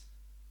painas,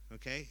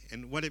 okay?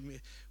 And what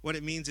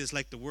it means is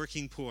like the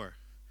working poor,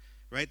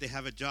 right? They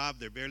have a job,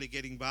 they're barely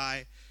getting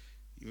by,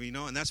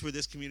 and that's where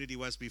this community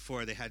was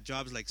before. They had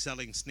jobs like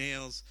selling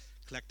snails,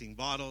 collecting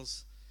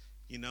bottles,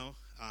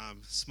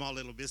 small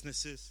little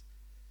businesses,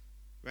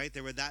 right?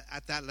 They were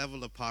at that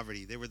level of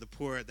poverty. They were the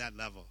poor at that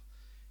level.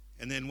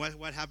 And then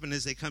what happened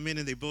is they come in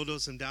and they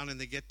bulldoze them down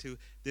and they get to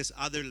this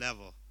other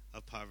level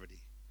of poverty.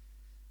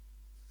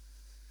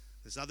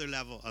 This other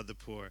level of the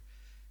poor.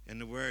 And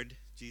the word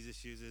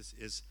Jesus uses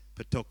is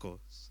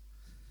patokos.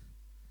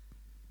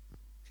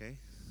 Okay?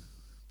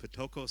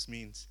 Patokos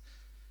means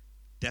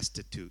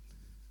destitute,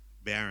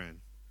 barren,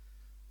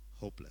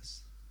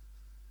 hopeless.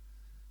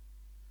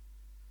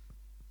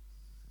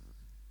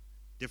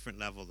 Different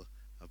level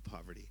of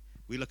poverty.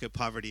 We look at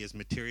poverty as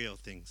material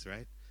things,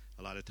 right?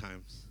 A lot of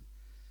times.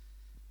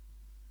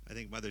 I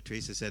think Mother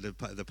Teresa said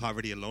the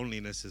poverty and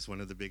loneliness is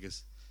one of the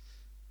biggest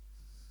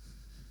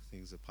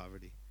things of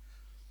poverty.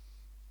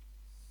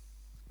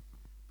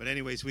 But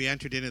anyways, we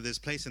entered into this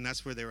place, and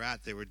that's where they were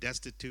at. They were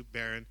destitute,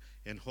 barren,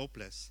 and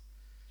hopeless.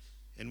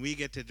 And we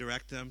get to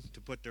direct them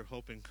to put their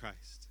hope in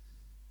Christ.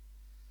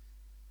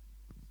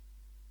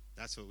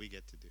 That's what we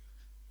get to do.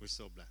 We're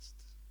so blessed.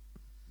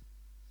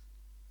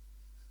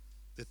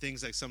 The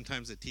things like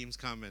sometimes the teams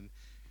come and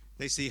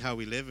they see how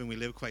we live, and we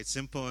live quite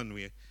simple, and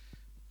we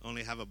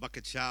only have a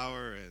bucket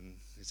shower, and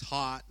it's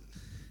hot.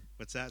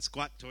 What's that?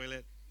 Squat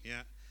toilet.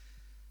 Yeah.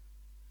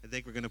 I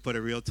think we're going to put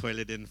a real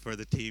toilet in for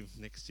the team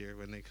next year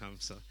when they come.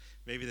 So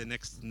maybe the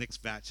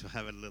next batch will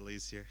have it a little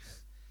easier.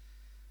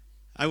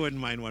 I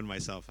wouldn't mind one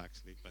myself,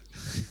 actually,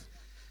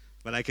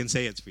 but I can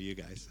say it's for you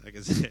guys. I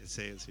can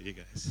say it's for you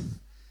guys.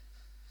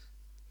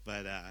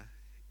 But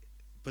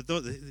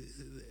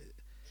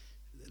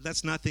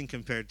that's nothing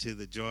compared to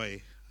the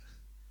joy,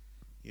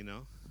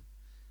 the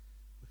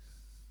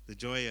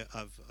joy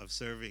of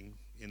serving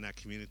in that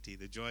community,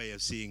 the joy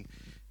of seeing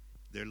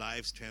their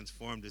lives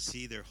transformed, to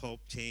see their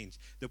hope change.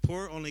 The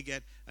poor only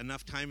get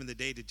enough time in the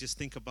day to just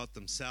think about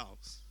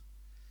themselves,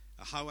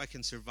 how I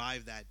can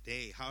survive that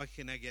day, how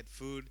can I get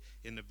food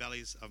in the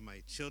bellies of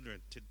my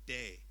children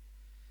today.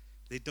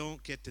 They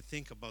don't get to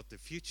think about the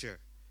future.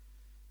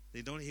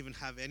 They don't even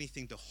have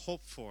anything to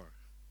hope for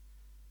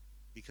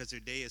because their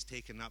day is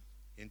taken up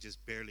in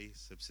just barely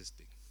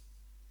subsisting.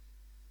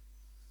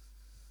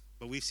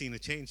 But we've seen a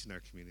change in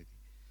our community.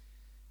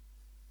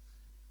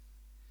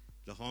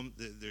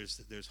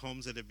 There's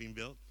homes that have been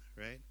built,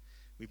 right?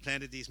 We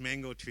planted these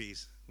mango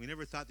trees. We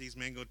never thought these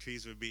mango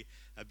trees would be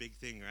a big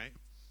thing, right?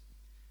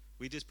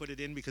 We just put it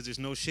in because there's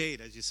no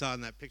shade, as you saw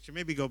in that picture.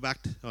 Maybe go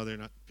back to, they're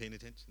not paying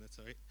attention. That's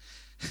all right.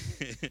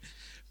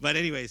 But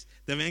anyways,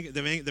 the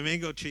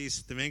mango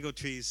trees,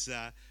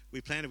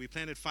 we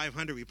planted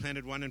 500. We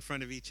planted one in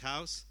front of each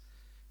house,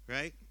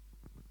 right?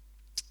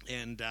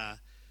 And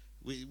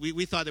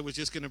we thought it was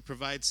just going to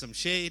provide some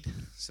shade,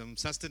 some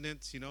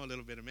sustenance, a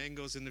little bit of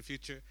mangoes in the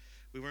future.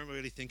 We weren't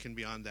really thinking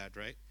beyond that,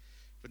 right?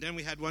 But then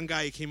we had one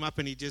guy, he came up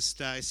and he just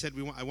said,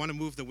 I want to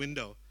move the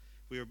window.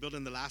 We were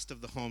building the last of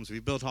the homes. We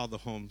built all the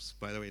homes,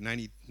 by the way,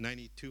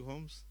 92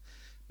 homes.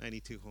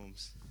 92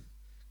 homes.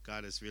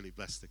 God has really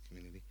blessed the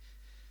community.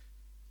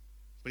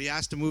 But he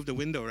asked to move the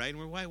window, right? And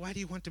we're, why do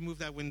you want to move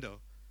that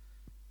window?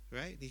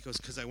 Right? And he goes,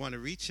 because I want to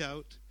reach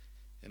out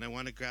and I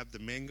want to grab the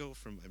mango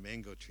from a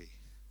mango tree.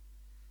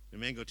 The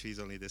mango tree is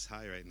only this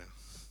high right now.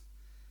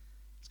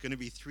 It's going to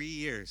be 3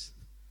 years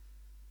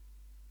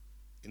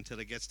until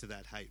it gets to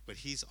that height. But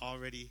he's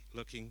already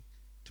looking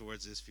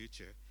towards this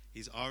future.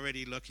 He's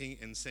already looking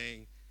and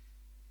saying,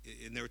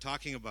 and they were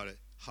talking about it,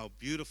 how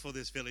beautiful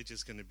this village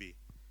is going to be.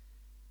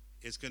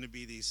 It's going to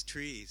be these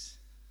trees.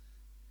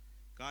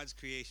 God's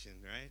creation,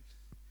 right?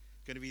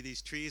 Going to be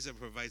these trees that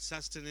provide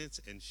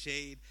sustenance and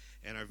shade,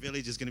 and our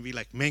village is going to be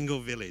like Mango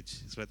Village,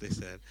 is what they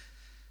said.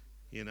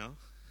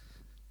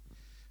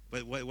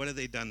 But what have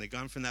they done? They've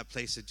gone from that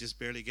place of just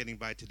barely getting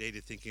by today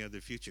to thinking of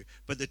the future.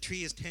 But the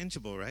tree is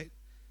tangible, right?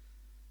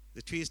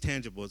 The tree is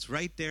tangible. It's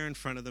right there in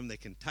front of them. They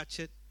can touch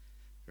it,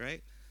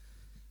 right?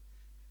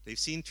 They've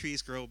seen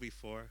trees grow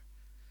before.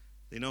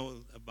 They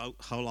know about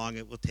how long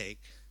it will take.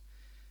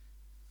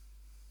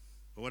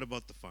 But what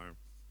about the farm?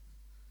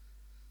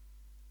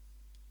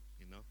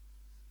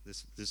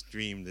 This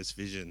dream, this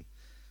vision,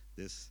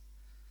 this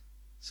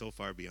so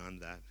far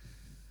beyond that.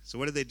 So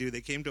what did they do? They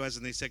came to us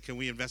and they said, can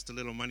we invest a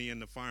little money in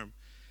the farm,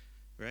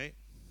 right?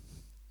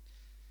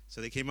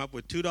 So they came up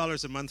with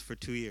 $2 a month for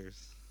 2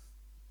 years,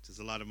 which is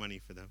a lot of money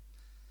for them.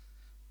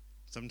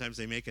 Sometimes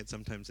they make it,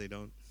 sometimes they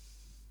don't.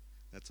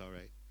 That's all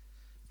right.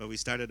 But we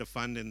started a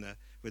fund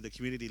with the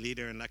community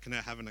leader, and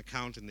Lekana have an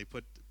account, and they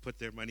put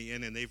their money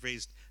in, and they've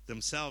raised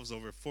themselves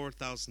over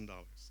 $4,000.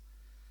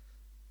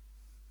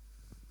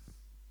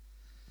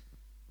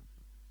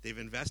 They've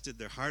invested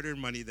their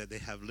hard-earned money that they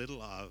have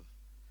little of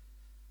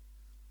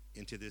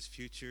into this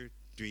future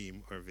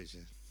dream or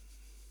vision.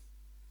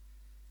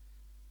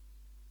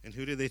 And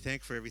who do they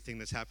thank for everything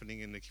that's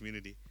happening in the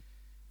community?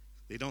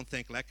 They don't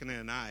thank Lekana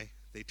and I.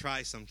 They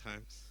try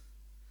sometimes.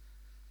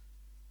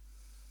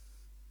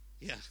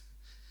 Yeah.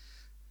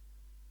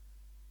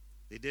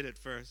 They did it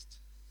first.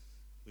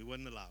 We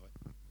wouldn't allow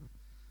it.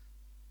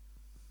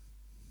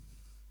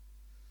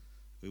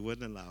 We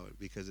wouldn't allow it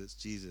because it's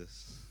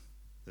Jesus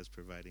that's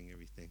providing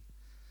everything.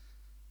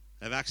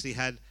 I've actually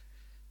had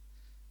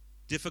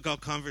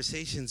difficult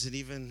conversations and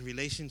even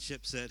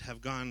relationships that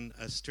have gone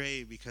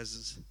astray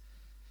because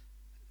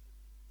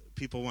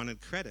people wanted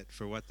credit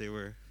for what they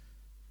were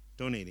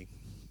donating.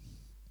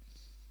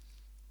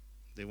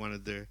 They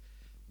wanted their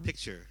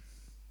picture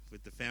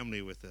with the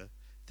family with a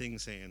thing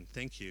saying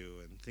thank you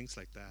and things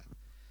like that.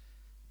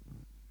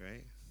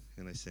 Right?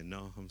 And I said,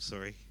 no, I'm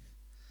sorry.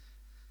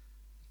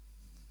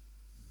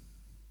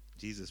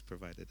 Jesus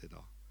provided it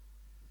all.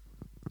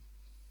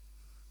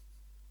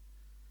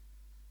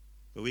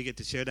 But we get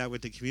to share that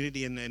with the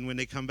community, and when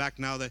they come back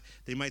now, that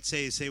they might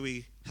say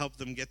we help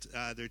them get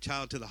their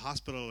child to the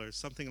hospital or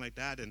something like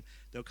that, and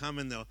they'll come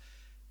and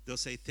they'll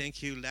say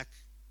thank you, Lek,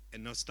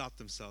 and they'll stop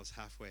themselves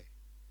halfway.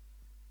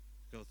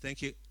 Go,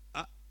 thank you.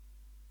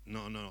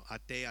 No,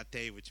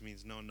 ate, which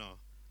means no.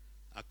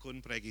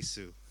 Akun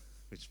pregisu,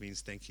 which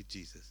means thank you,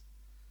 Jesus.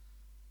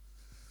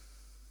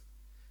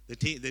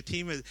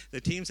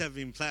 The teams have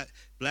been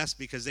blessed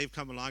because they've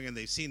come along and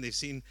they've seen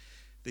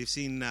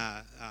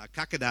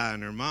Kakada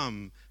and her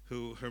mom,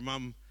 who her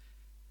mom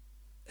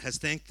has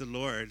thanked the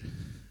Lord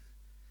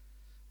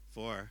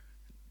for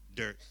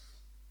dirt.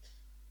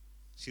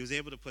 She was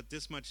able to put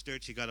this much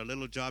dirt. She got a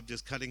little job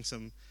just cutting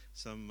some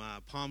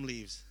palm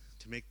leaves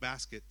to make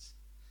baskets.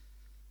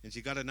 And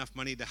she got enough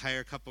money to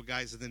hire a couple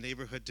guys in the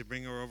neighborhood to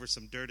bring her over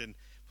some dirt and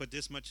put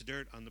this much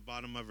dirt on the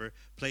bottom of her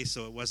place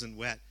so it wasn't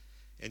wet.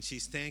 And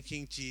she's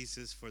thanking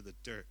Jesus for the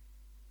dirt.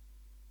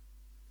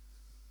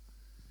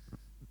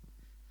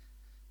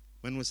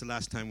 When was the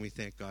last time we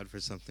thanked God for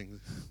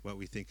something, what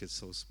we think is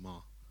so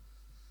small?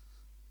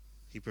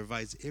 He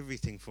provides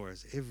everything for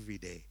us every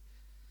day.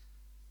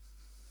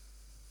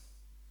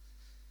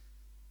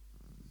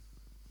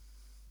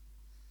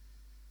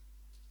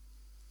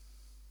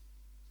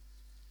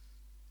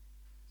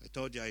 I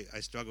told you I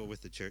struggle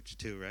with the church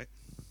too, right?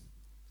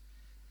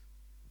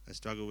 I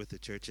struggle with the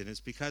church, and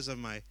it's because of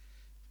my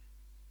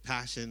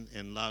passion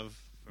and love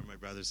for my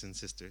brothers and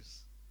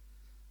sisters.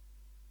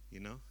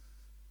 You know?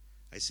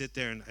 I sit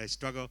there and I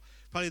struggle.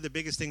 Probably the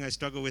biggest thing I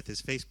struggle with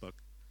is Facebook.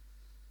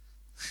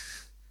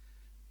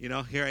 You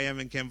know, here I am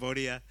in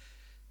Cambodia,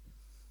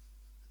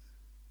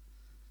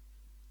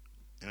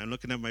 and I'm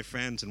looking at my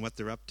friends and what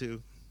they're up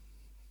to,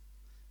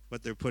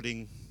 what they're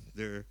putting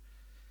their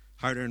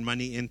hard-earned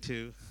money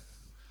into,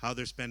 how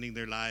they're spending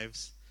their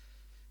lives,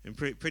 and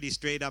pretty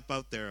straight up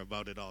out there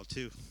about it all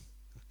too,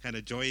 kind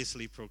of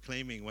joyously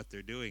proclaiming what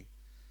they're doing.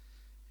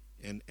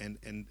 And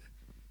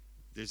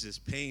there's this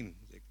pain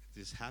that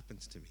this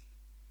happens to me.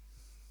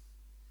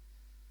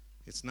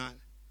 It's not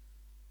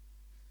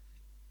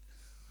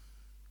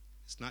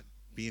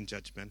being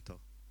judgmental.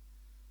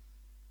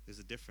 There's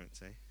a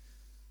difference, eh?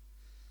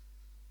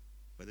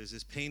 But there's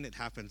this pain that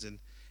happens, and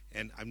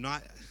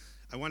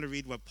I want to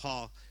read what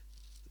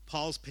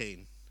Paul's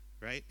pain,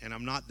 right? And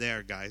I'm not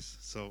there, guys.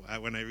 So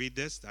when I read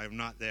this, I'm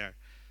not there.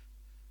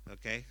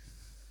 Okay?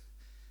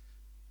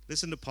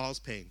 Listen to Paul's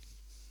pain.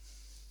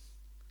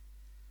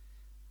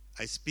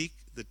 I speak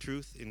the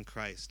truth in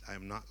Christ. I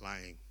am not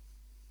lying.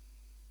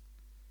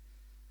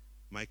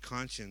 My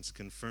conscience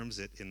confirms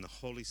it in the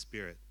Holy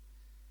Spirit.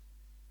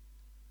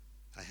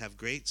 I have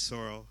great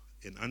sorrow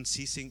and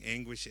unceasing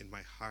anguish in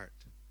my heart.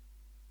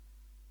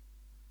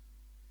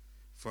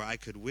 For I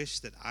could wish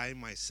that I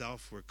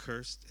myself were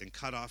cursed and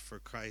cut off for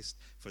Christ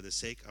for the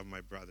sake of my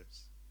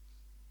brothers.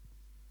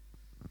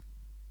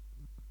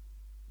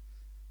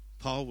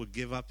 Paul would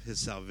give up his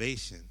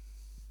salvation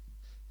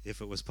if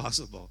it was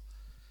possible.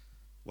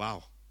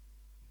 Wow.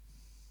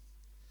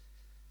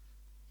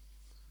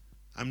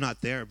 I'm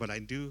not there, but I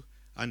do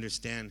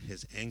understand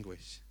his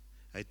anguish.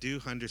 I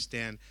do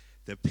understand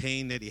the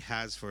pain that he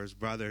has for his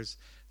brothers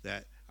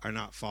that are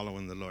not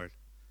following the Lord.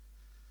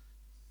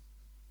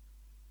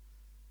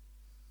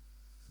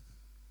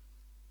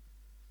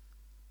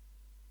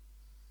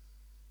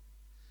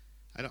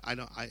 I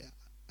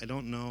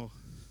don't know.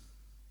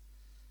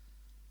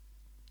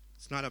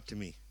 It's not up to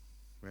me,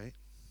 right?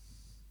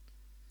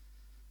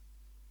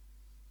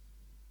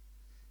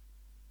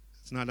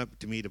 It's not up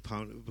to me to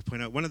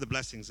point out one of the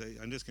blessings.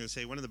 I'm just going to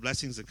say one of the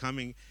blessings of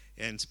coming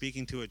and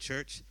speaking to a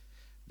church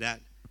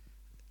that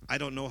I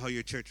don't know how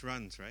your church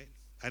runs, right?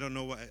 I don't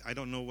know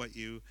what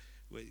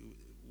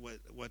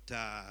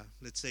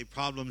let's say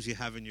problems you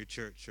have in your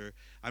church, or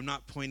I'm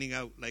not pointing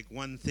out like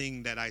one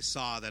thing that I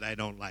saw that I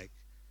don't like,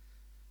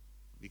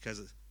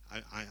 because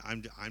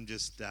I'm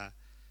just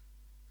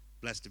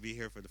blessed to be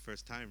here for the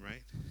first time,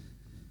 right?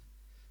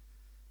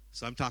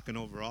 So I'm talking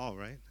overall,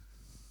 right?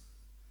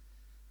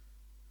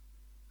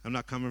 I'm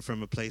not coming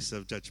from a place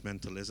of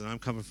judgmentalism. I'm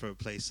coming from a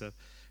place of,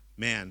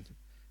 man,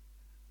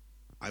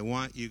 I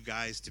want you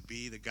guys to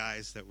be the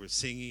guys that we're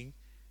singing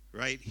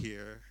right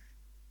here.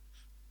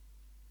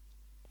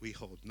 We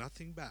hold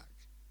nothing back.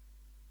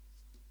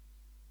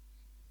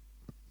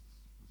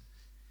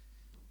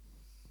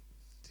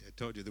 I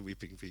told you the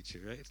weeping preacher,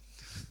 right?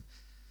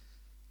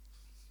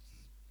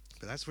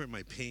 But that's where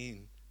my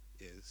pain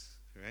is,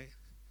 right?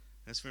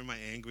 That's where my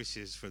anguish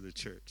is for the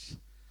church.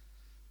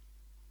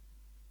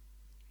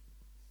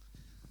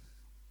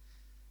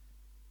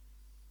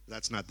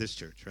 That's not this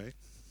church, right?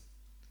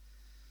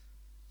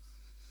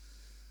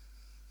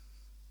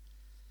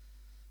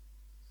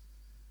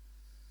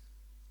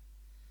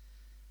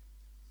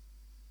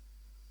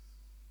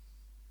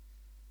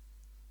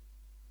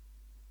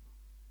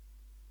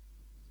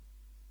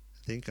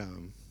 I think,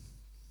 can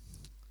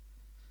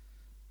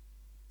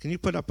you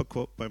put up a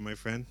quote by my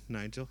friend,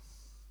 Nigel?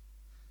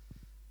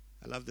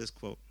 I love this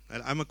quote.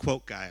 I'm a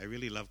quote guy. I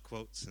really love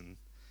quotes. And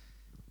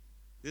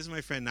this is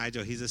my friend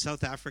Nigel. He's a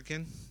South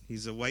African.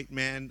 He's a white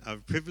man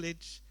of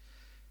privilege.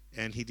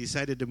 And he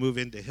decided to move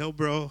into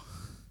Hillbrow,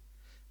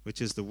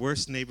 which is the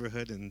worst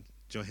neighborhood in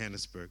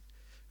Johannesburg,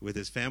 with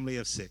his family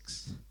of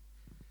 6.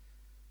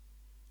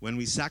 When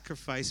we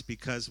sacrifice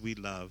because we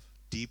love,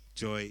 deep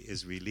joy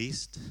is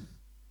released.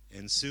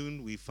 And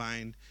soon we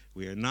find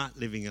we are not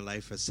living a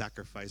life of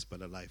sacrifice,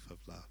 but a life of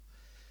love.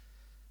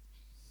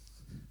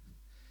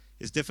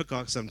 It's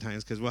difficult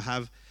sometimes because we'll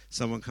have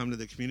someone come to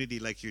the community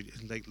like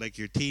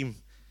your team,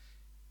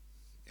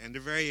 and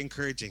they're very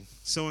encouraging,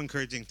 so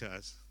encouraging to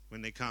us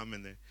when they come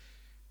and they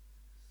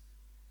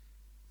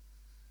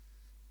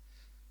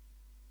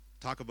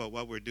talk about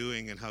what we're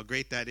doing and how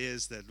great that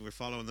is, that we're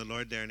following the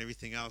Lord there and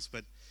everything else.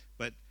 But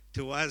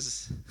to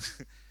us,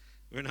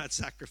 we're not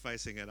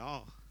sacrificing at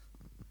all.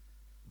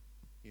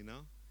 You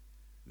know,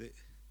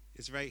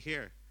 it's right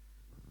here.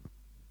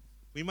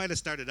 We might have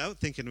started out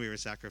thinking we were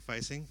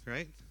sacrificing,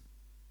 right?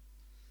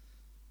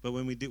 But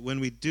when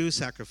we do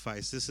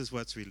sacrifice, this is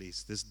what's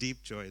released: this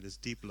deep joy, this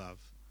deep love.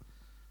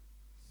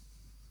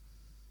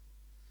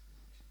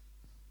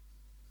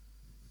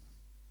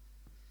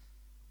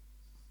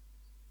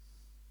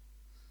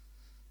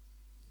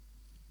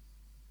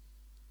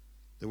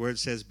 The word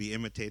says, "Be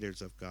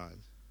imitators of God.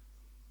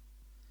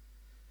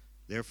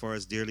 Therefore,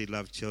 as dearly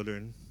loved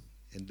children,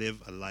 and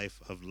live a life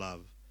of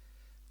love,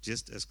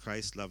 just as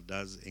Christ loved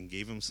us and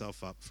gave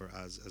himself up for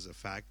us as a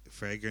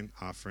fragrant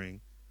offering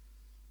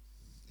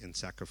and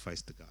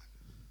sacrifice to God."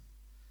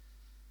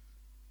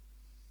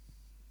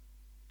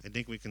 I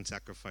think we can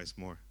sacrifice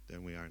more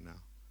than we are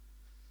now.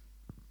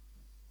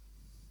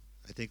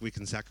 I think we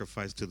can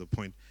sacrifice to the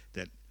point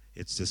that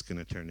it's just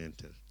going to turn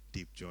into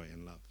deep joy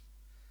and love.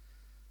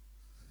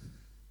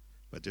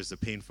 But there's a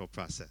painful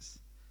process.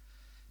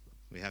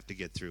 We have to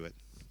get through it.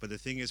 But the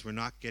thing is, we're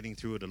not getting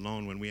through it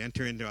alone. When we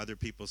enter into other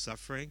people's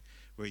suffering,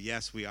 where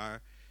yes, we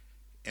are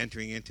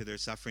entering into their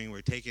suffering,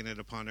 we're taking it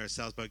upon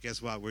ourselves, but guess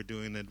what? We're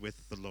doing it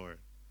with the Lord.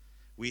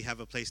 We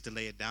have a place to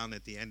lay it down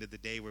at the end of the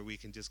day where we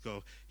can just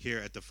go here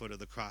at the foot of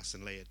the cross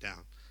and lay it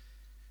down.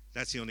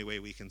 That's the only way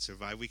we can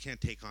survive. We can't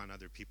take on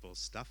other people's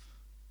stuff.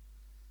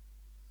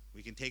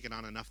 We can take it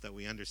on enough that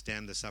we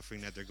understand the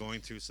suffering that they're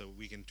going through so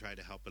we can try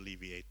to help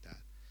alleviate that.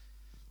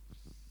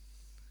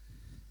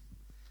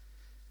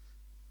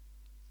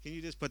 Can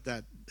you just put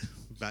that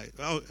back?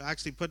 Oh,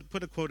 actually,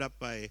 put a quote up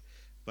by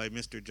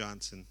Mr.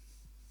 Johnson.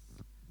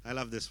 I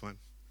love this one.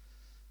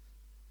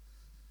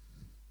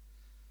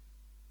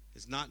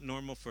 It's not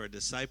normal for a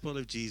disciple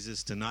of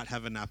Jesus to not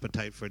have an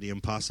appetite for the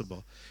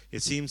impossible.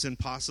 It seems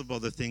impossible,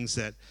 the things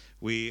that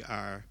we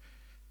are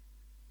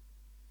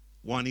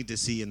wanting to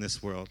see in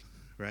this world,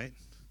 right?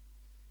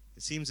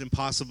 It seems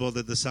impossible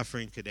that the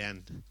suffering could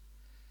end.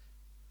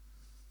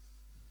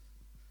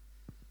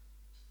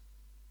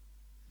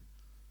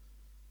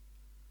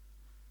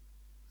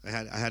 I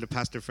had a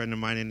pastor friend of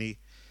mine, and he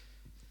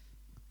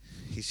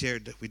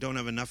shared that we don't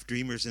have enough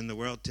dreamers in the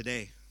world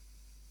today.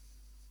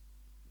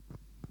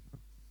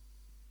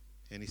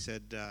 And he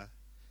said,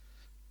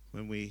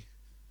 when we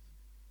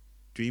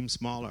dream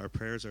small, our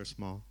prayers are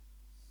small.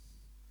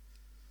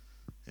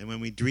 And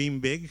when we dream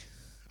big,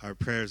 our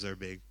prayers are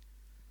big.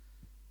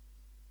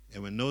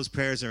 And when those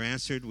prayers are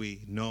answered,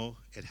 we know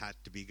it had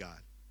to be God.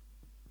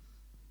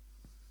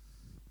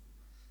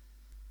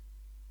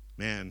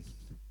 Man,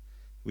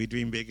 we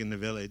dream big in the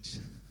village.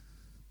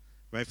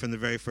 Right from the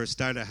very first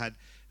start, I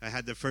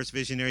had the first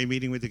visionary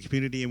meeting with the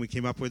community, and we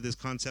came up with this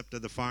concept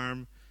of the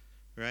farm,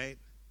 right?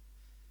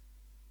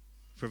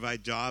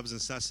 Provide jobs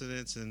and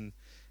sustenance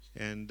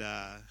and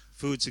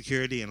food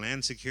security and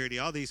land security,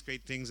 all these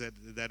great things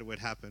that would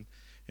happen.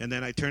 And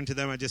then I turned to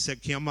them, I just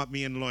said, "Kiamat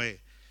mi and loy,"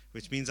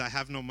 which means I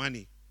have no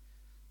money.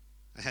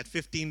 I had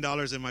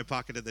 $15 in my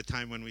pocket at the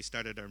time when we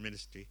started our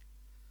ministry.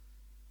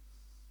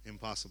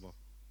 Impossible.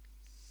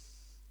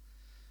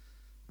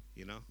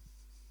 You know?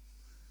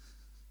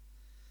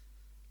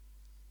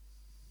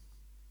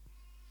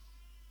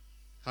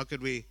 How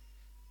could we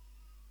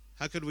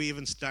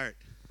even start?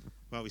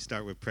 Well, we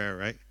start with prayer,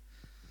 right?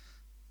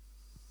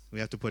 We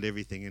have to put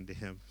everything into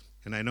Him.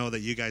 And I know that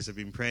you guys have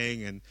been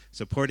praying and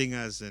supporting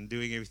us and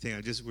doing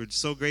everything. We're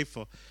so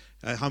grateful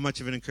how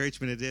much of an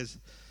encouragement it is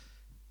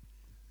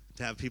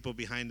to have people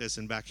behind us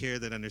and back here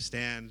that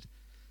understand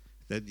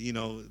that,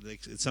 like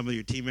some of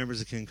your team members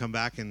that can come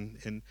back.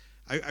 And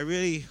I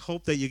really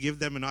hope that you give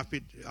them an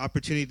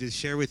opportunity to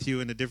share with you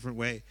in a different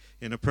way,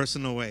 in a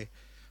personal way.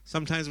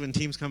 Sometimes when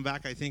teams come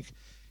back, I think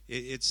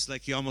it's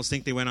like you almost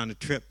think they went on a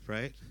trip,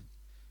 right?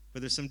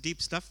 But there's some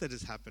deep stuff that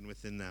has happened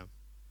within them.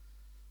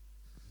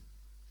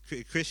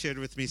 Chris shared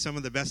with me some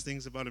of the best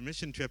things about a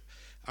mission trip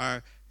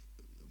are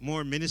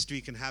more ministry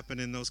can happen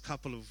in those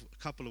couple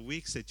of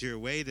weeks that you're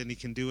away than you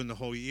can do in the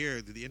whole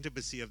year. The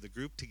intimacy of the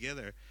group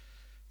together,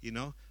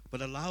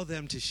 But allow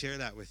them to share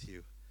that with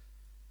you.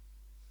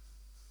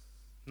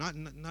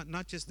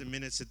 Not just the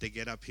minutes that they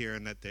get up here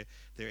and that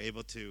they're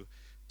able to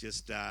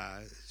just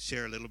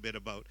share a little bit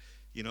about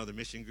the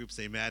mission groups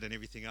they met and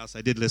everything else.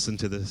 I did listen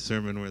to the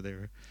sermon where they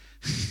were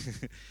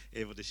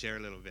able to share a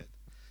little bit,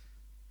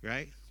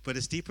 right? But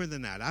it's deeper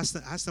than that.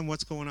 Ask them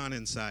what's going on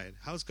inside.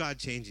 How's God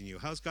changing you?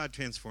 How's God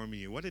transforming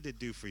you? What did it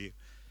do for you,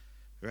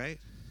 right?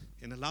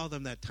 And allow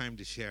them that time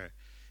to share.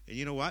 And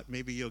you know what?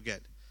 Maybe you'll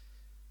get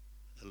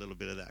a little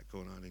bit of that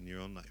going on in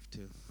your own life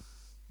too.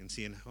 And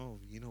seeing, oh,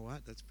 you know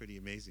what? That's pretty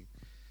amazing.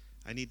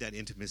 I need that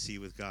intimacy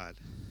with God.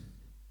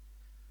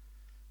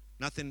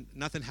 Nothing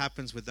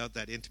happens without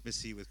that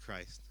intimacy with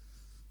Christ.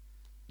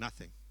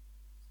 Nothing.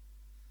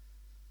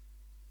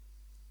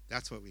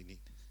 That's what we need.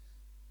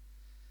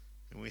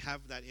 And when we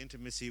have that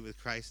intimacy with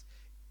Christ,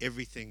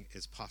 everything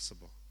is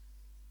possible.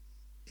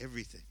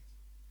 Everything.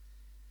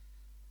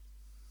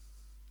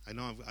 I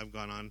know I've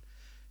gone on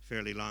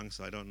fairly long,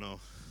 so I don't know.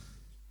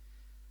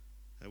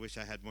 I wish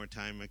I had more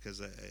time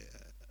because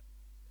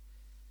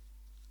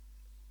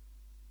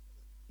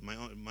my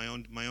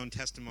own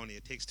testimony,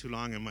 it takes too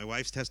long, and my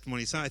wife's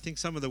testimony. So I think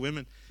some of the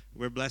women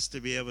were blessed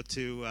to be able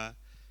to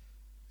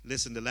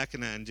listen to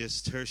Lekana and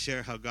just her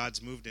share how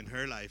God's moved in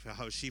her life,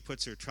 how she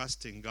puts her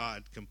trust in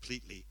God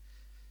completely,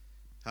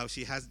 how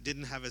she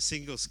didn't have a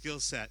single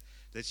skill set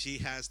that she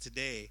has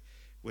today.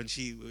 When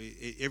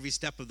every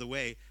step of the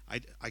way,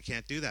 I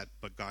can't do that,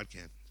 but God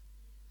can.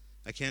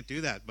 I can't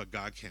do that, but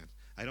God can.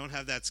 I don't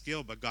have that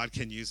skill, but God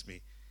can use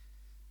me.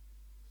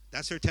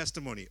 That's her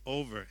testimony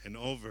over and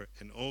over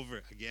and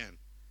over again.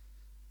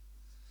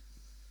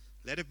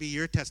 Let it be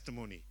your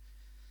testimony.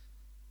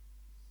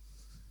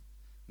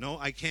 No,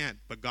 I can't,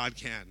 but God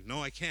can.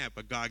 No, I can't,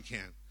 but God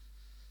can.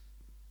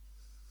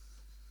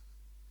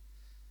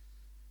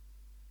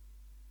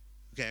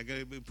 Okay, I'm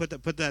going to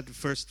put that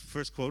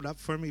first quote up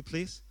for me,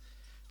 please.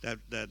 That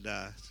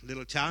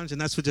little challenge, and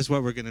that's just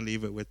what we're going to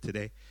leave it with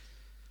today.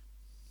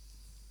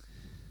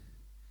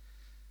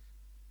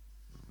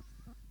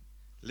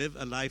 Live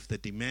a life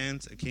that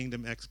demands a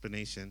kingdom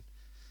explanation.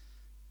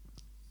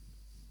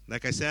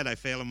 Like I said, I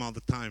fail them all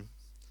the time.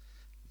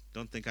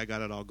 Don't think I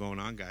got it all going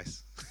on,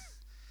 guys.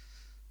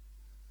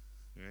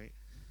 Right?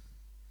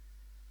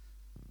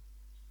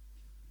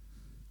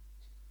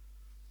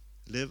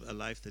 Live a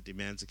life that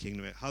demands a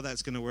kingdom. How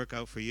that's going to work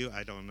out for you,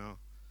 I don't know.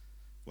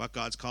 What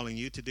God's calling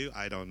you to do,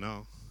 I don't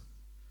know.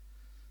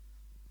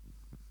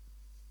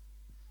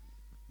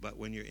 But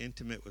when you're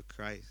intimate with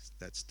Christ,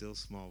 that still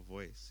small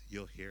voice,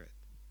 you'll hear it.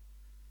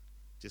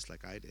 Just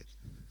like I did.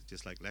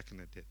 Just like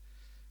Lekana did.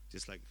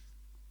 Just like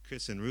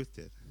Chris and Ruth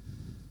did.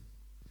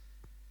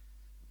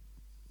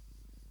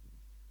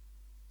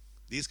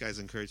 These guys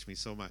encourage me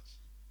so much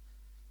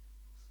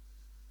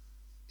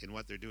in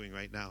what they're doing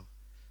right now.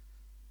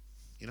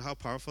 You know how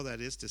powerful that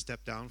is to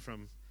step down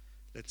from,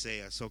 let's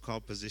say, a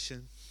so-called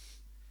position,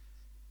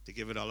 to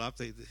give it all up.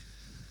 They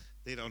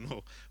don't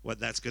know what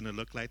that's going to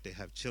look like. They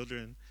have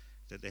children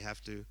that they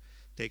have to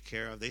take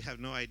care of. They have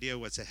no idea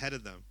what's ahead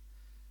of them.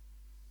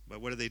 But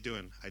what are they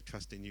doing? I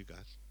trust in you,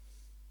 God.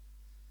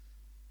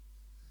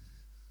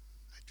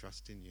 I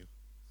trust in you.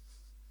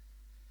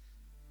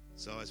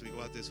 So as we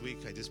go out this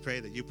week, I just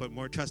pray that you put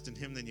more trust in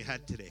him than you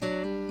had today,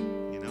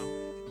 and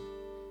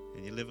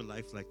you live a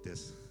life like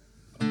this.